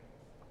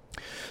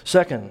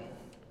 Second,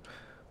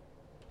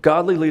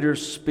 godly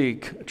leaders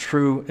speak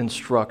true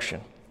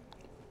instruction.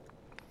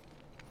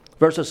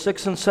 Verses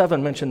 6 and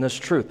 7 mention this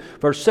truth.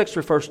 Verse 6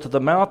 refers to the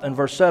mouth and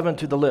verse 7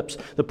 to the lips.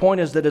 The point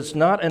is that it's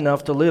not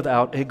enough to live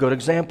out a good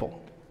example.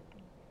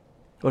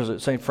 What is it,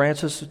 St.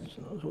 Francis?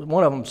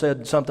 One of them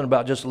said something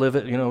about just live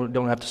it,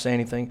 don't have to say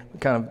anything.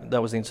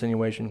 That was the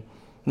insinuation.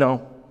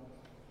 No,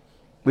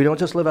 we don't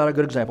just live out a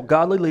good example.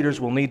 Godly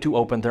leaders will need to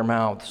open their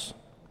mouths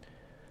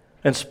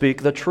and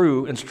speak the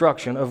true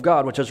instruction of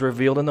God, which is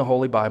revealed in the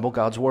Holy Bible,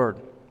 God's Word.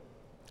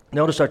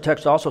 Notice our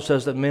text also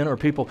says that men or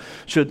people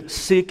should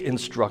seek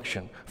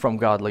instruction from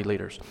godly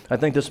leaders. I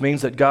think this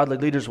means that godly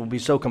leaders will be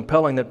so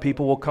compelling that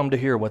people will come to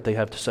hear what they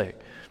have to say.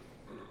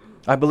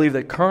 I believe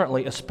that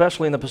currently,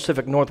 especially in the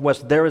Pacific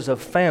Northwest, there is a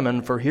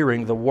famine for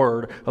hearing the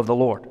word of the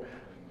Lord.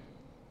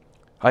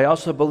 I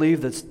also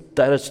believe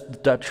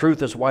that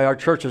truth is why our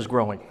church is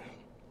growing,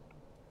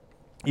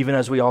 even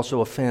as we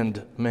also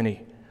offend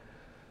many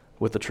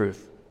with the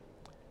truth.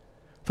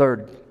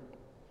 Third,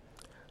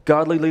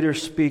 Godly leaders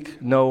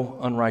speak no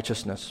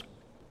unrighteousness.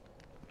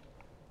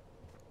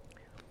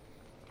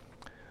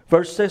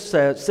 Verse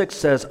 6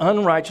 says,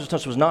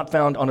 unrighteousness was not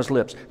found on his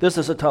lips. This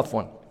is a tough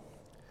one.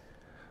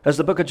 As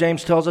the book of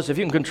James tells us, if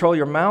you can control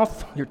your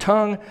mouth, your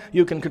tongue,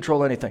 you can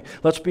control anything.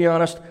 Let's be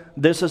honest,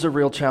 this is a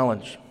real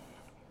challenge.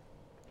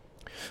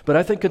 But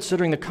I think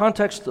considering the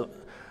context,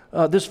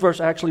 this verse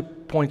actually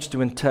points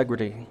to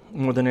integrity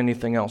more than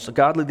anything else. A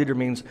godly leader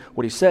means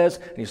what he says,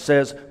 and he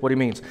says what he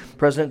means.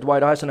 President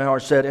Dwight Eisenhower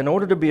said, in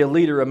order to be a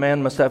leader, a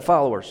man must have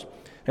followers.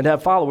 And to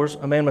have followers,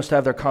 a man must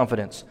have their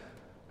confidence.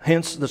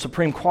 Hence, the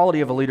supreme quality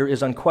of a leader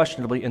is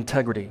unquestionably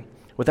integrity.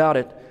 Without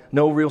it,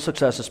 no real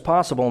success is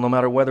possible, no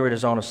matter whether it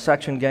is on a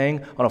section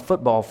gang, on a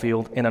football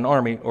field, in an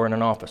army, or in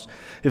an office.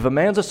 If a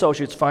man's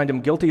associates find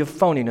him guilty of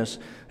phoniness,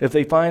 if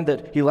they find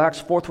that he lacks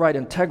forthright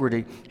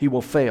integrity, he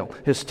will fail.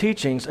 His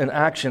teachings and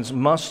actions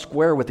must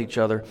square with each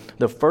other.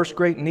 The first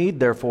great need,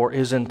 therefore,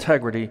 is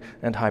integrity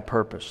and high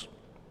purpose.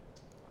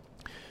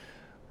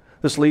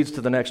 This leads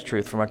to the next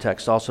truth from our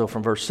text, also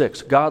from verse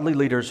 6. Godly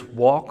leaders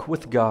walk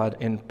with God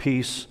in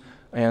peace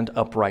and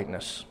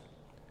uprightness.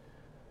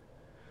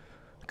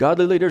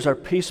 Godly leaders are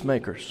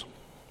peacemakers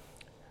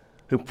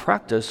who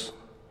practice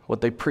what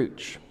they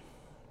preach.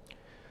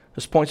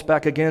 This points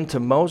back again to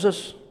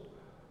Moses,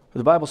 who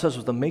the Bible says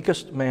was the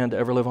meekest man to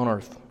ever live on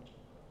earth.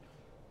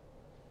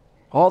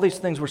 All these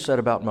things were said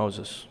about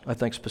Moses, I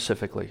think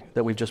specifically,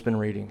 that we've just been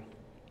reading.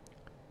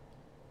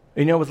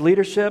 And with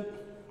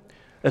leadership,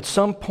 at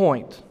some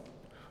point,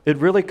 it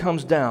really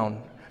comes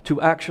down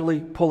to actually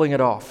pulling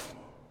it off.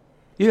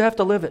 You have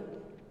to live it.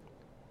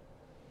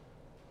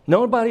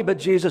 Nobody but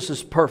Jesus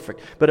is perfect,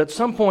 but at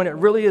some point it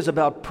really is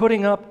about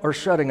putting up or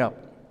shutting up.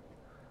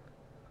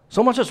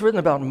 So much is written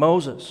about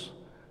Moses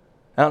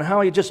and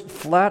how he just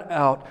flat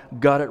out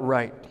got it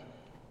right.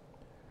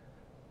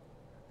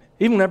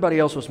 Even when everybody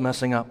else was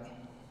messing up,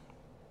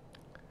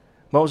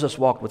 Moses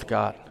walked with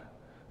God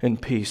in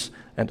peace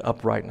and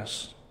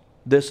uprightness.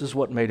 This is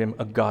what made him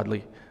a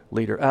godly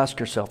leader.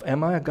 Ask yourself,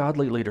 am I a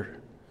godly leader?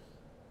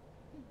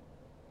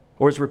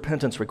 Or is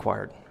repentance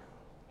required?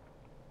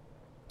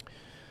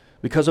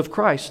 Because of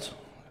Christ,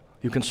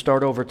 you can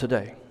start over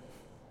today.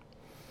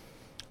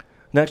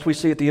 Next, we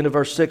see at the end of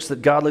verse 6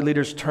 that godly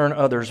leaders turn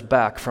others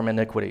back from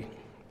iniquity.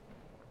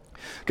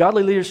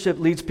 Godly leadership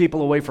leads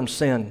people away from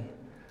sin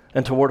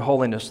and toward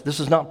holiness.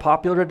 This is not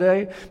popular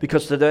today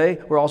because today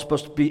we're all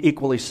supposed to be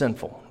equally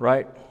sinful,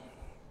 right?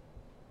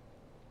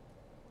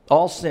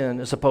 All sin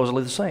is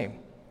supposedly the same.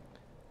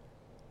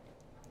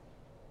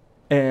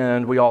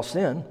 And we all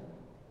sin.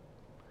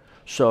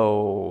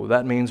 So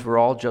that means we're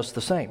all just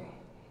the same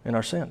in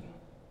our sin.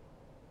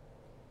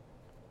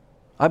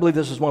 I believe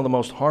this is one of the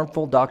most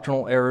harmful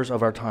doctrinal errors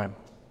of our time.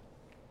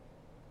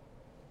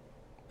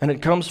 And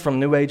it comes from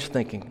New Age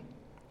thinking,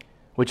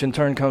 which in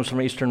turn comes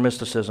from Eastern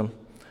mysticism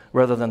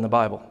rather than the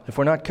Bible. If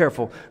we're not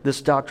careful,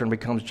 this doctrine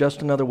becomes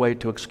just another way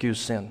to excuse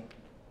sin.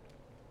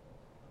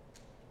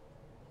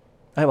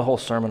 I have a whole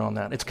sermon on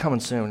that. It's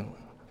coming soon.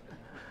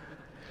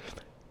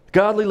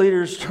 Godly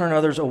leaders turn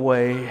others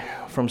away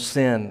from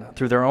sin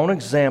through their own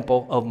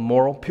example of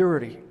moral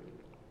purity.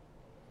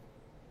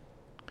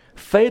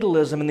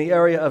 Fatalism in the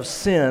area of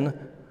sin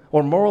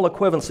or moral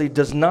equivalency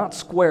does not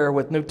square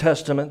with New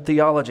Testament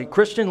theology.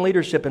 Christian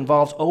leadership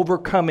involves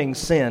overcoming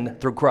sin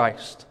through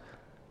Christ.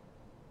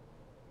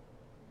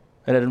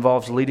 And it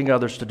involves leading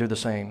others to do the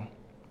same.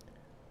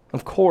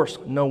 Of course,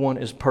 no one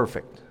is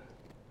perfect.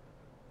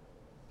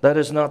 That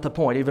is not the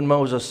point. Even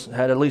Moses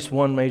had at least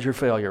one major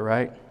failure,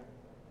 right?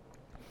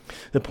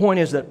 The point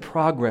is that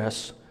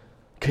progress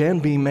can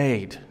be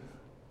made,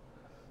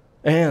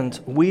 and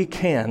we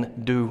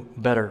can do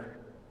better.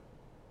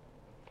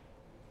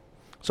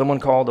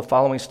 Someone called the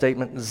following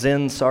statement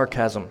Zen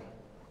sarcasm.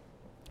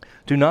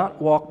 Do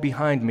not walk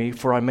behind me,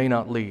 for I may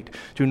not lead.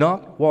 Do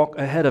not walk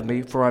ahead of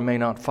me, for I may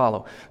not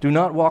follow. Do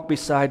not walk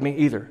beside me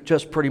either.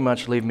 Just pretty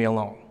much leave me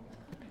alone.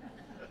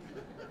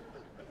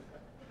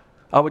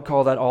 I would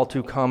call that all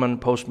too common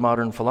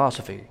postmodern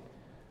philosophy.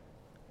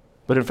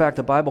 But in fact,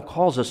 the Bible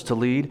calls us to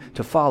lead,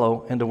 to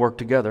follow, and to work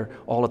together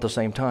all at the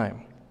same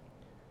time.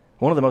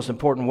 One of the most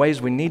important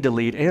ways we need to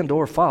lead and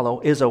or follow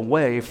is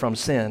away from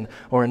sin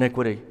or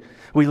iniquity.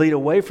 We lead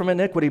away from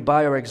iniquity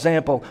by our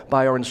example,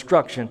 by our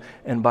instruction,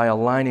 and by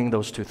aligning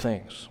those two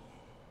things.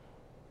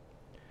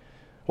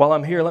 While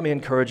I'm here, let me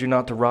encourage you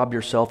not to rob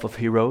yourself of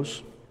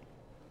heroes.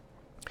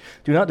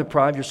 Do not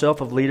deprive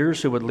yourself of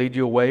leaders who would lead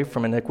you away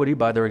from iniquity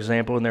by their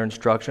example and their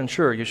instruction.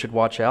 Sure, you should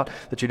watch out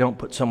that you don't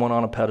put someone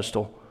on a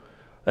pedestal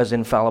as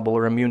infallible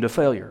or immune to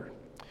failure.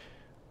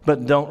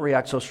 But don't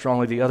react so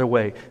strongly the other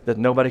way that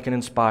nobody can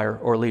inspire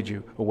or lead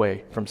you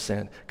away from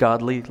sin.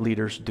 Godly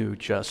leaders do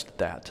just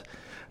that.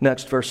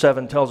 Next, verse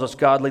 7 tells us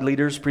godly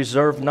leaders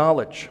preserve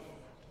knowledge.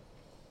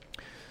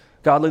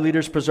 Godly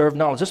leaders preserve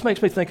knowledge. This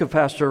makes me think of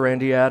Pastor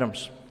Randy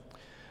Adams,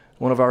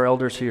 one of our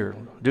elders here.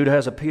 Dude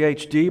has a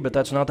PhD, but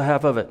that's not the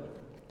half of it.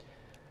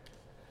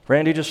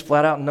 Randy just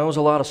flat out knows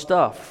a lot of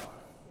stuff.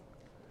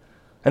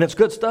 And it's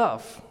good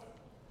stuff.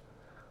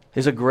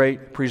 He's a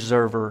great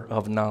preserver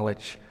of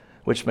knowledge.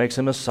 which makes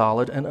him a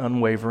solid and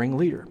unwavering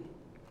leader.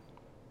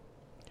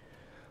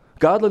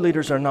 Godly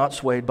leaders are not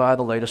swayed by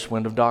the latest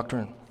wind of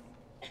doctrine.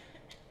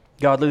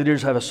 Godly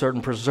leaders have a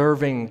certain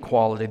preserving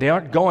quality. They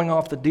aren't going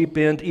off the deep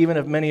end, even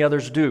if many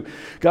others do.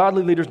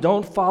 Godly leaders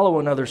don't follow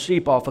another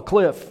sheep off a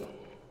cliff.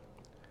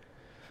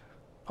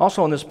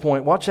 Also on this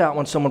point, watch out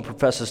when someone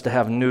professes to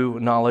have new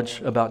knowledge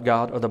about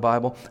God or the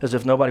Bible, as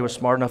if nobody was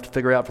smart enough to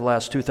figure out for the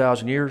last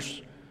 2,000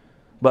 years.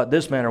 But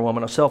this man or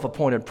woman, a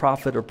self-appointed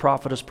prophet or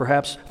prophetess,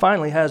 perhaps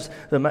finally has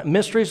the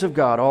mysteries of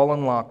God all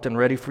unlocked and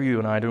ready for you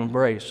and I to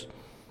embrace.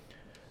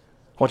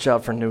 Watch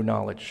out for new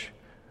knowledge.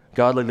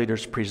 Godly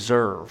leaders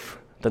preserve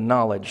the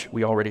knowledge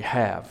we already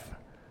have,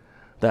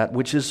 that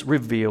which is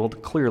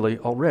revealed clearly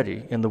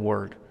already in the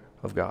Word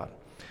of God.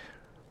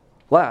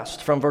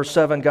 Last, from verse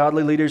 7,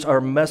 godly leaders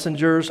are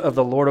messengers of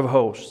the Lord of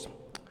hosts.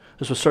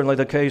 This was certainly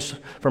the case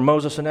for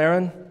Moses and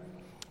Aaron,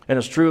 and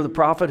it's true of the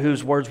prophet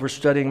whose words we're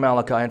studying,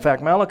 Malachi. In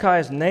fact,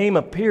 Malachi's name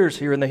appears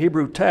here in the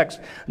Hebrew text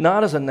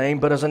not as a name,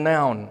 but as a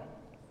noun.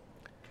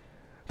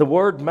 The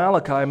word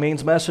Malachi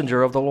means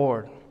messenger of the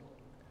Lord.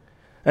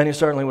 And he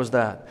certainly was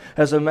that.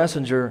 As a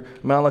messenger,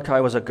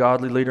 Malachi was a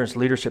godly leader, and his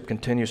leadership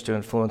continues to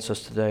influence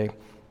us today.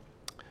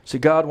 See,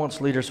 God wants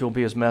leaders who will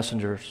be his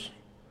messengers.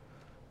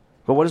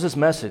 But what is this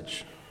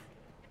message?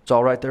 It's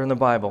all right there in the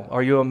Bible.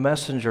 Are you a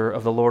messenger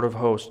of the Lord of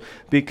hosts?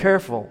 Be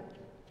careful.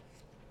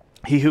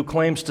 He who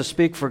claims to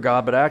speak for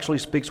God, but actually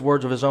speaks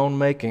words of his own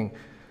making,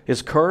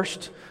 is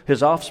cursed,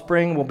 his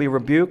offspring will be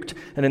rebuked,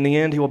 and in the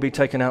end he will be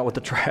taken out with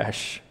the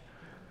trash.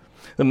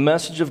 The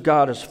message of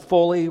God is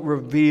fully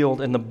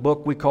revealed in the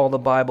book we call the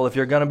Bible. If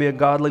you're going to be a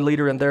godly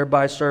leader and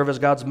thereby serve as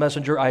God's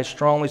messenger, I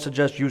strongly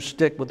suggest you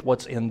stick with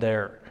what's in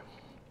there.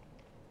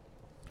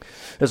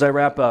 As I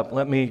wrap up,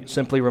 let me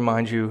simply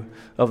remind you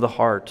of the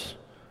heart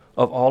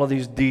of all of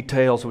these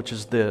details, which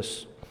is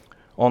this.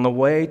 On the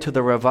way to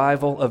the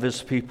revival of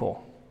his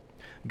people,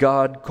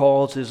 God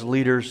calls his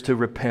leaders to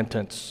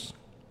repentance.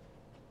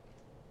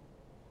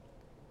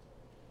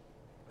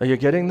 Are you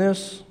getting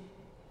this?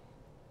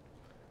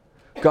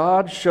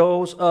 God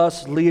shows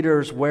us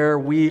leaders where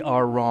we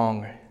are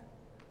wrong,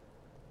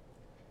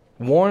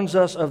 warns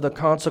us of the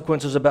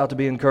consequences about to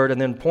be incurred, and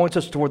then points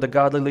us toward the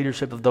godly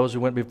leadership of those who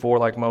went before,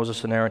 like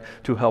Moses and Aaron,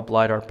 to help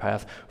light our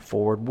path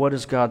forward. What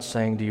is God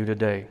saying to you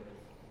today?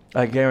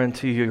 I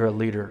guarantee you, you're a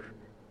leader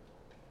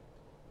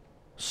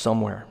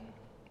somewhere.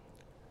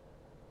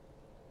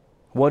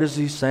 What is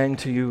he saying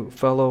to you,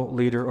 fellow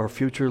leader or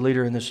future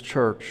leader in this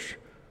church,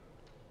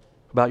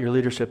 about your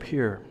leadership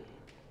here?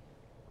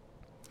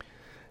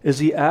 Is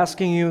he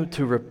asking you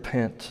to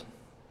repent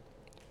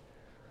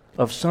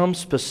of some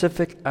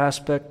specific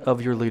aspect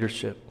of your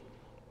leadership?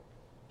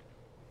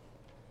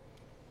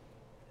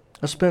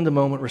 Let's spend a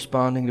moment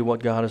responding to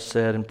what God has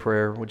said in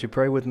prayer. Would you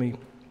pray with me?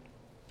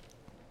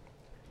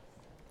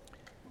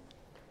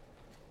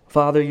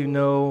 Father, you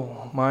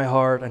know my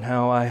heart and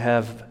how I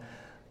have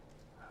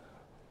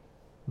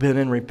been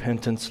in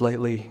repentance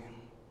lately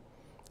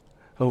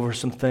over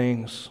some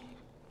things.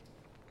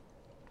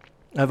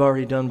 I've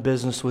already done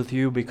business with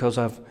you because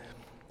I've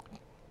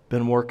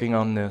been working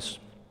on this.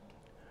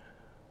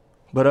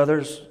 But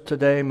others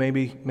today,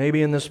 maybe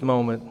in this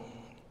moment,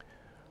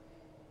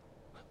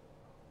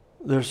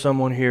 there's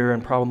someone here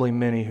and probably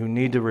many who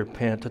need to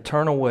repent, to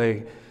turn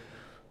away,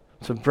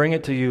 to bring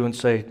it to you and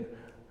say,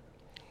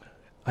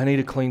 I need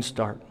a clean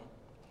start.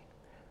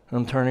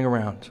 I'm turning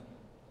around.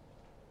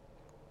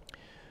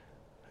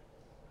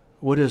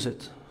 What is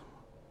it?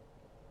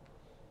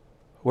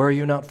 Where are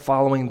you not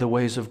following the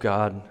ways of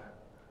God?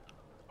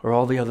 Or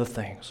all the other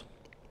things?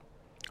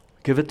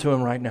 Give it to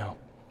him right now.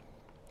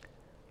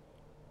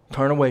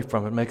 Turn away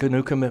from it. Make a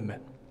new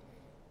commitment.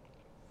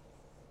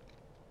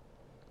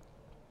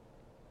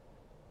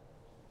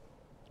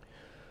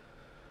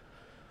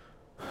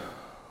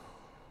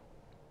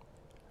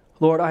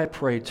 Lord, I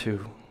pray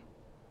too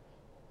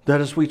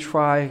that as we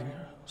try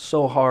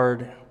so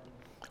hard,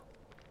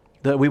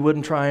 that we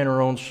wouldn't try in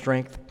our own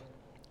strength,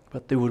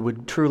 but that we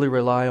would truly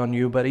rely on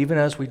you. But even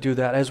as we do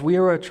that, as we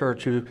are a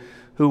church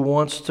who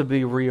wants to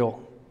be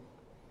real,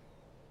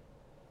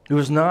 who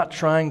is not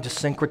trying to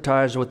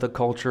syncretize with the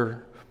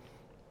culture,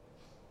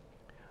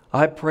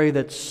 I pray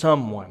that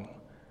someone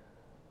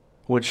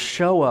would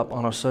show up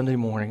on a Sunday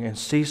morning and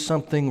see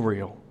something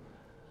real,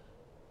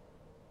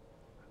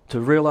 to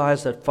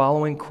realize that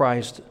following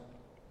Christ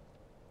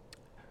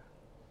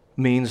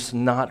means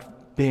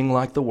not being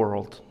like the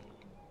world,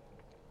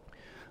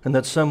 and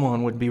that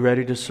someone would be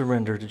ready to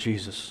surrender to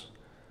Jesus,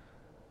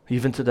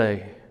 even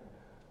today,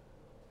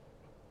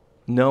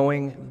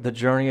 knowing the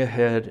journey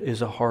ahead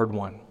is a hard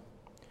one,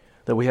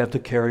 that we have to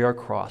carry our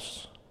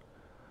cross,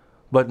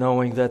 but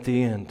knowing that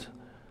the end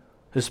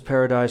is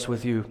paradise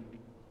with you.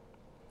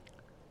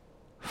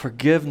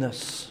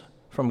 Forgiveness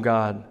from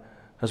God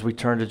as we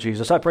turn to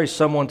Jesus. I pray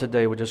someone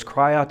today would just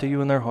cry out to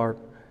you in their heart,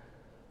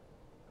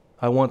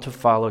 I want to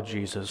follow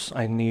Jesus.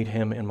 I need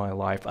him in my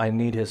life. I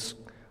need his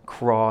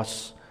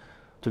cross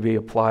to be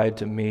applied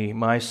to me,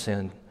 my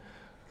sin,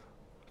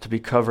 to be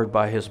covered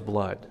by his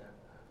blood,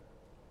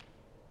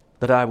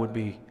 that I would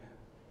be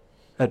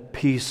at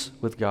peace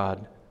with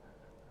God,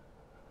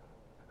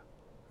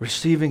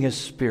 receiving His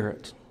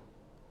Spirit,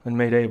 and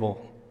made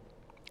able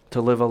to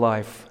live a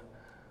life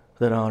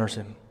that honors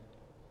Him,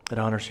 that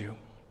honors you.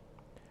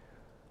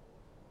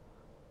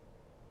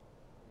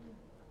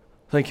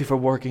 Thank you for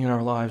working in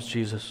our lives,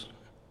 Jesus.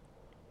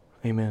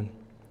 Amen.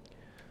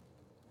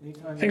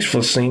 Thanks for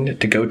listening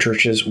to Go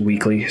Church's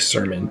weekly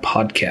sermon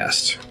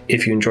podcast.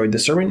 If you enjoyed the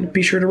sermon,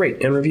 be sure to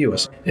rate and review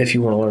us. If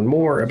you want to learn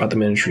more about the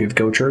ministry of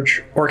Go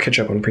Church or catch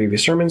up on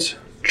previous sermons,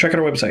 check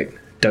out our website,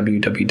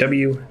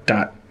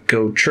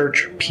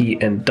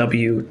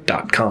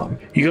 www.gochurchpnw.com.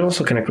 You can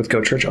also connect with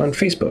Go Church on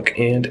Facebook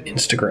and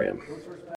Instagram.